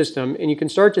RV system, and you can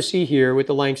start to see here with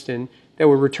the Langston that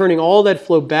we're returning all that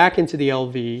flow back into the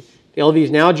LV. The LV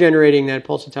is now generating that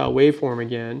pulsatile waveform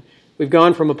again. We've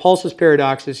gone from a pulsus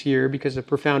paradoxus here because of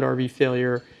profound RV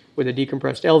failure with a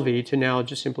decompressed LV to now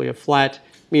just simply a flat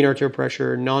mean arterial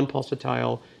pressure,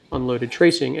 non-pulsatile, unloaded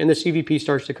tracing, and the CVP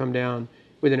starts to come down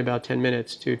within about 10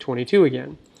 minutes to 22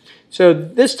 again. So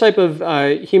this type of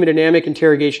hemodynamic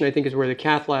interrogation, I think, is where the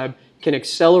cath lab can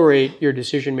accelerate your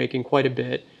decision-making quite a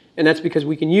bit, and that's because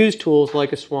we can use tools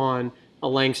like a Swan, a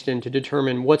Langston, to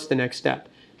determine what's the next step.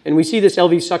 And we see this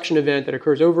LV suction event that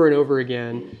occurs over and over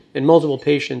again in multiple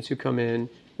patients who come in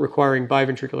requiring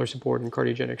biventricular support and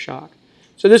cardiogenic shock.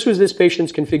 So this was this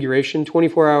patient's configuration.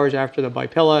 24 hours after the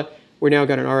bipella, we're now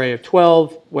got an RA of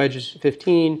 12, wedge is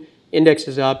 15, index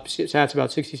is up, SAT's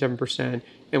about 67%,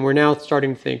 and we're now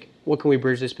starting to think, what can we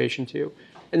bridge this patient to?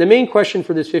 And the main question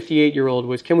for this 58-year-old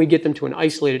was, can we get them to an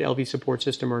isolated LV support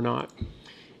system or not?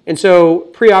 And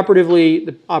so preoperatively,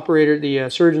 the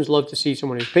surgeons love to see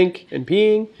someone who's pink and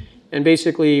peeing, and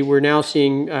basically we're now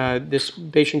seeing this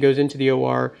patient goes into the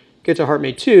OR, gets a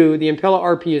HeartMate 2, the Impella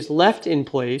RP is left in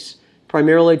place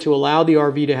primarily to allow the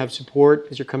RV to have support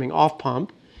because you're coming off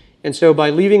pump. And so by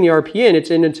leaving the RP in,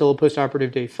 it's in until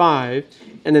postoperative day 5,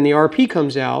 and then the RP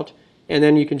comes out, and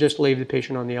then you can just leave the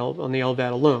patient on the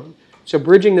LVAD alone. So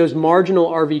bridging those marginal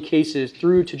RV cases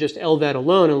through to just LVAD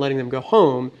alone and letting them go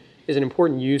home is an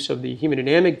important use of the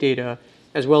hemodynamic data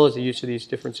as well as the use of these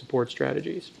different support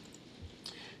strategies.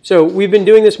 So we've been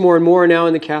doing this more and more now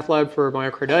in the cath lab for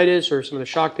myocarditis or some of the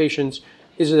shock patients.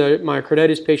 This is a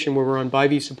myocarditis patient where we're on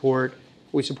BiV support.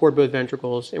 We support both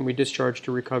ventricles and we discharge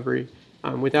to recovery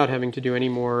without having to do any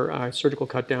more surgical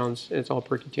cut downs, and it's all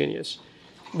percutaneous.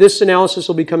 This analysis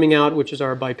will be coming out, which is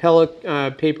our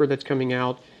bipella paper that's coming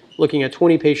out, looking at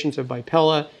 20 patients of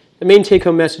bipella. The main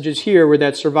take-home messages here were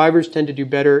that survivors tend to do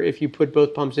better if you put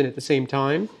both pumps in at the same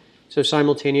time, so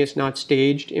simultaneous, not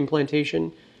staged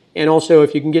implantation. And also,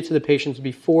 if you can get to the patients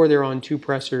before they're on 2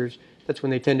 pressors, that's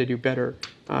when they tend to do better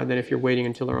than if you're waiting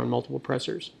until they're on multiple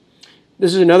pressors.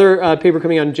 This is another paper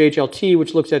coming out in JHLT,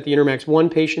 which looks at the INTERMAX 1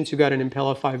 patients who got an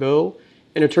Impella 5.0,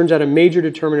 and it turns out a major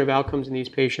determinant of outcomes in these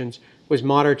patients was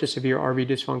moderate to severe RV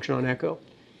dysfunction on echo.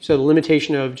 So the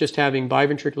limitation of just having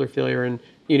biventricular failure and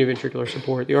univentricular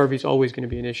support, the RV is always going to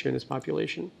be an issue in this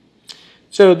population.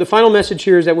 So the final message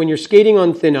here is that when you're skating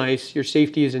on thin ice, your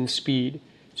safety is in speed.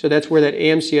 So that's where that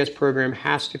AMCS program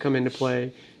has to come into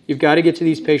play. You've got to get to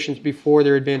these patients before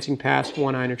they're advancing past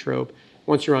 1 inotrope.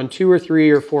 Once you're on 2 or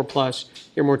 3 or 4 plus,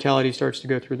 your mortality starts to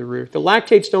go through the roof. The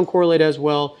lactates don't correlate as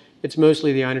well. It's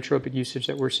mostly the inotropic usage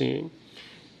that we're seeing.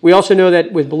 We also know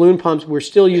that with balloon pumps, we're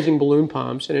still using balloon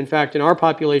pumps. And in fact, in our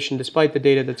population, despite the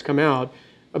data that's come out,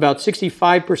 about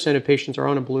 65% of patients are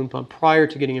on a balloon pump prior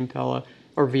to getting Impella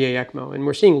or VA ECMO. And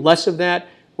we're seeing less of that,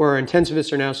 where our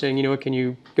intensivists are now saying, you know what, can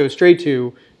you go straight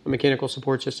to a mechanical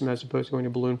support system as opposed to going to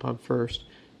balloon pump first?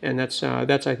 And that's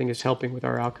I think, is helping with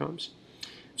our outcomes.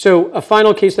 So a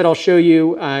final case that I'll show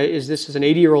you is this is an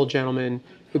 80-year-old gentleman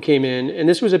who came in, and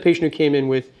this was a patient who came in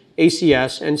with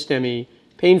ACS and STEMI,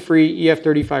 pain-free, EF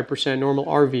 35%, normal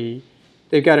RV.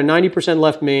 They've got a 90%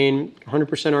 left main, 100%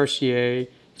 RCA.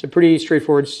 It's a pretty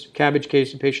straightforward CABG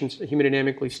case. The patient's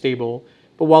hemodynamically stable.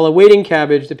 But while awaiting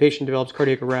CABG, the patient develops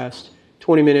cardiac arrest,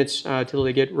 20 minutes till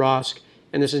they get ROSC.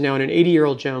 And this is now in an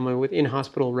 80-year-old gentleman with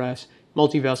in-hospital arrest,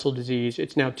 multivessel disease.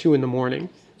 It's now 2 in the morning,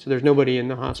 so there's nobody in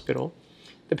the hospital.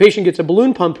 The patient gets a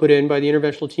balloon pump put in by the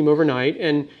interventional team overnight,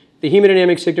 and the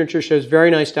hemodynamic signature shows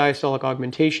very nice diastolic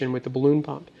augmentation with the balloon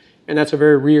pump. And that's a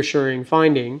very reassuring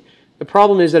finding. The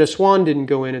problem is that a swan didn't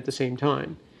go in at the same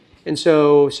time. And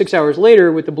so 6 hours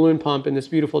later, with the balloon pump and this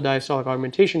beautiful diastolic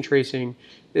augmentation tracing,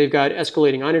 they've got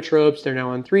escalating inotropes. They're now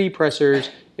on 3 pressors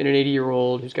in an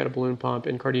 80-year-old who's got a balloon pump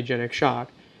and cardiogenic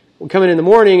shock. We come in the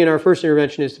morning, and our first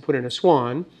intervention is to put in a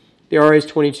swan. The RA is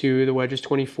 22, the wedge is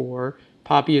 24,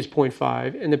 POPI is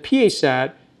 0.5, and the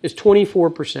PA-SAT is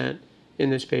 24% in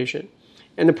this patient.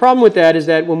 And the problem with that is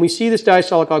that when we see this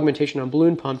diastolic augmentation on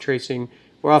balloon pump tracing,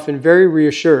 we're often very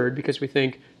reassured because we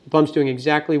think the pump's doing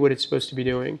exactly what it's supposed to be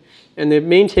doing. And the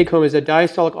main take-home is that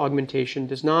diastolic augmentation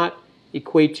does not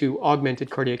equate to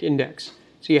augmented cardiac index.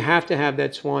 So you have to have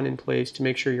that swan in place to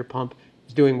make sure your pump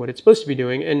is doing what it's supposed to be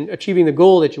doing and achieving the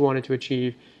goal that you want it to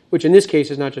achieve, which in this case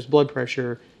is not just blood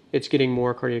pressure, it's getting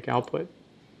more cardiac output.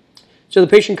 So the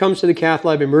patient comes to the cath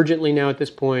lab emergently now at this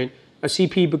point. A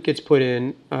CP gets put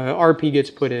in, RP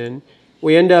gets put in.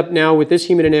 We end up now with this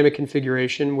hemodynamic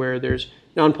configuration where there's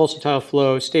non-pulsatile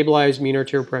flow, stabilized mean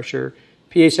arterial pressure.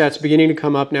 PA-SAT's beginning to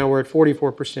come up. Now we're at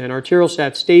 44%. Arterial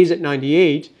SAT stays at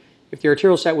 98. If the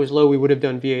arterial SAT was low, we would have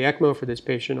done VA ECMO for this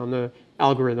patient on the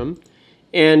algorithm.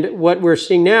 And what we're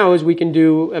seeing now is we can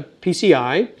do a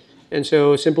PCI, and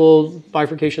so a simple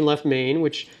bifurcation left main,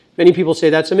 which many people say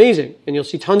that's amazing. And you'll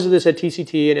see tons of this at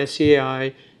TCT and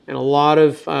FSCAI, and a lot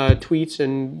of tweets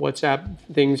and WhatsApp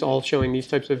things all showing these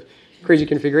types of crazy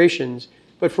configurations.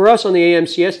 But for us on the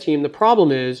AMCS team, the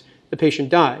problem is the patient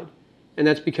died. And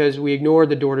that's because we ignored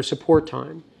the door to support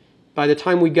time. By the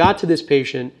time we got to this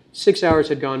patient, 6 hours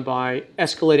had gone by,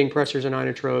 escalating pressures and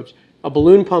inotropes. A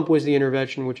balloon pump was the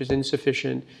intervention, which is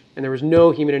insufficient, and there was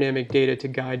no hemodynamic data to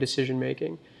guide decision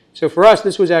making. So for us,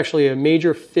 this was actually a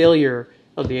major failure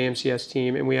of the AMCS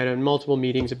team, and we had multiple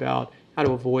meetings about how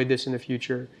to avoid this in the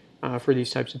future for these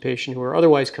types of patients who are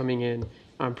otherwise coming in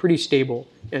pretty stable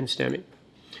and STEMI.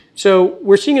 So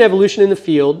we're seeing an evolution in the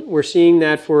field. We're seeing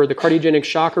that for the cardiogenic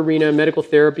shock arena, medical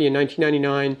therapy in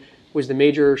 1999 was the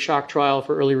major shock trial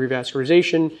for early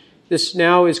revascularization. This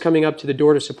now is coming up to the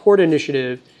Door to Support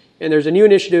initiative, and there's a new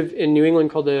initiative in New England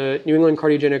called the New England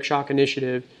Cardiogenic Shock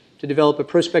Initiative to develop a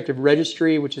prospective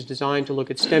registry which is designed to look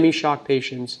at STEMI shock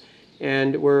patients.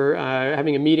 And we're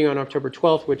having a meeting on October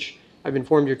 12th, which I've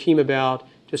informed your team about,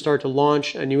 to start to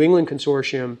launch a New England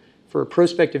consortium for a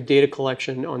prospective data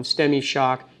collection on STEMI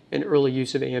shock and early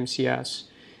use of AMCS.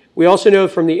 We also know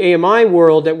from the AMI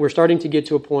world that we're starting to get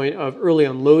to a point of early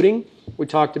unloading. We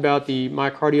talked about the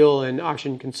myocardial and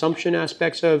oxygen consumption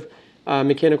aspects of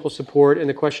mechanical support, and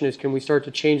the question is, can we start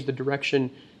to change the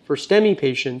direction for STEMI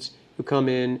patients who come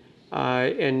in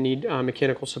and need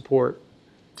mechanical support?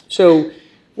 So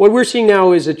what we're seeing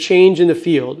now is a change in the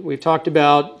field. We've talked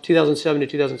about 2007 to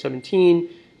 2017.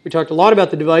 We talked a lot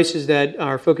about the devices that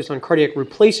are focused on cardiac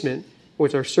replacement,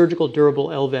 which are surgical durable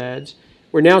LVADs.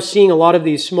 We're now seeing a lot of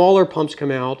these smaller pumps come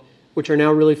out, which are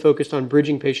now really focused on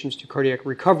bridging patients to cardiac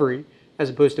recovery as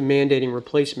opposed to mandating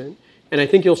replacement. And I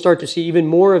think you'll start to see even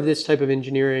more of this type of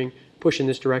engineering push in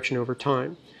this direction over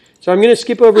time. So I'm going to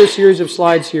skip over a series of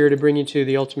slides here to bring you to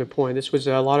the ultimate point. This was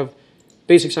a lot of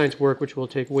basic science work, which will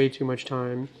take way too much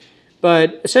time.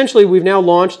 But essentially, we've now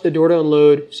launched the Door to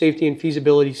Unload Safety and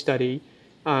Feasibility Study.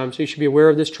 So you should be aware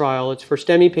of this trial. It's for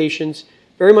STEMI patients,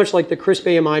 very much like the CRISP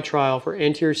AMI trial for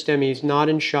anterior STEMIs not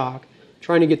in shock,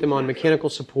 trying to get them on mechanical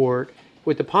support,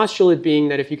 with the postulate being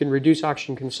that if you can reduce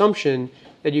oxygen consumption,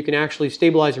 that you can actually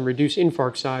stabilize and reduce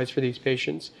infarct size for these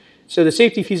patients. So the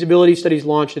safety feasibility study is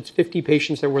launched. It's 50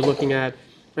 patients that we're looking at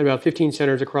about 15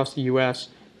 centers across the U.S.,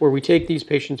 where we take these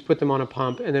patients, put them on a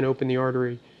pump, and then open the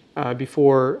artery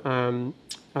before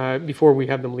we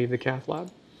have them leave the cath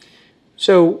lab.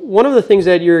 So one of the things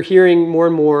that you're hearing more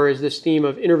and more is this theme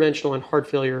of interventional and heart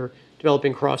failure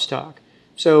developing crosstalk.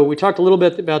 So we talked a little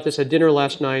bit about this at dinner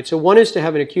last night. So one is to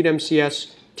have an acute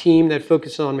MCS team that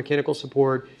focuses on mechanical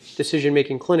support,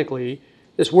 decision-making clinically.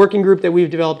 This working group that we've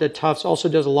developed at Tufts also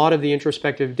does a lot of the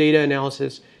introspective data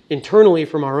analysis internally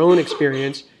from our own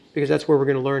experience, because that's where we're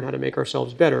going to learn how to make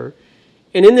ourselves better.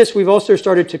 And in this, we've also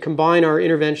started to combine our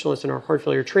interventionalists and our heart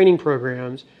failure training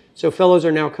programs. So fellows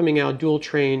are now coming out dual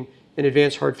trained in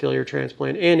advanced heart failure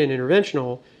transplant and in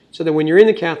interventional, so that when you're in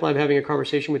the cath lab having a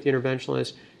conversation with the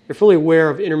interventionalist, you're fully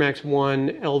aware of Intermax 1,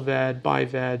 LVAD,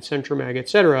 BiVAD, Centromag, et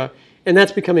cetera. And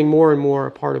that's becoming more and more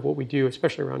a part of what we do,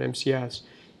 especially around MCS.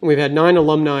 And we've had 9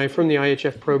 alumni from the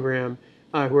IHF program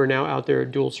who are now out there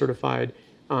dual certified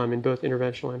in both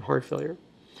interventional and heart failure.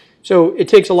 So it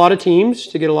takes a lot of teams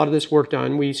to get a lot of this work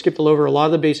done. We skipped over a lot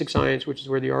of the basic science, which is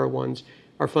where the R01s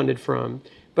are funded from.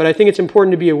 But I think it's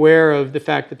important to be aware of the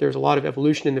fact that there's a lot of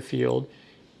evolution in the field.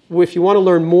 If you want to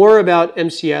learn more about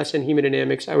MCS and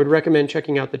hemodynamics, I would recommend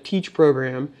checking out the TEACH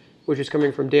program, which is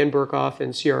coming from Dan Burkhoff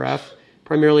and CRF.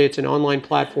 Primarily, it's an online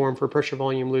platform for pressure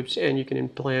volume loops, and you can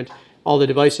implant all the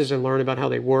devices and learn about how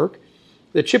they work.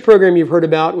 The CHIP program you've heard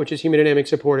about, which is hemodynamic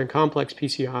support and complex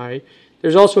PCI.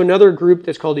 There's also another group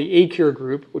that's called the ACURE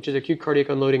group, which is acute cardiac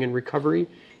unloading and recovery.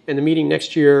 And the meeting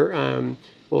next year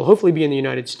will hopefully be in the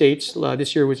United States.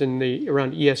 This year was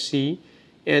around ESC.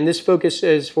 And this focus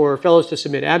is for fellows to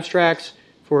submit abstracts,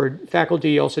 for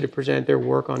faculty also to present their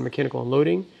work on mechanical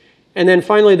unloading. And then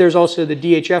finally, there's also the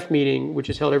DHF meeting, which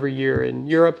is held every year in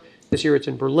Europe. This year it's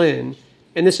in Berlin.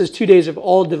 And this is 2 days of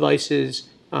all devices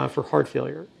for heart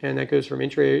failure. And that goes from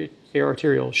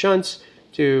intra-arterial shunts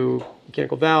to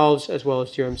mechanical valves, as well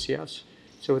as to MCS.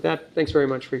 So with that, thanks very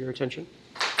much for your attention.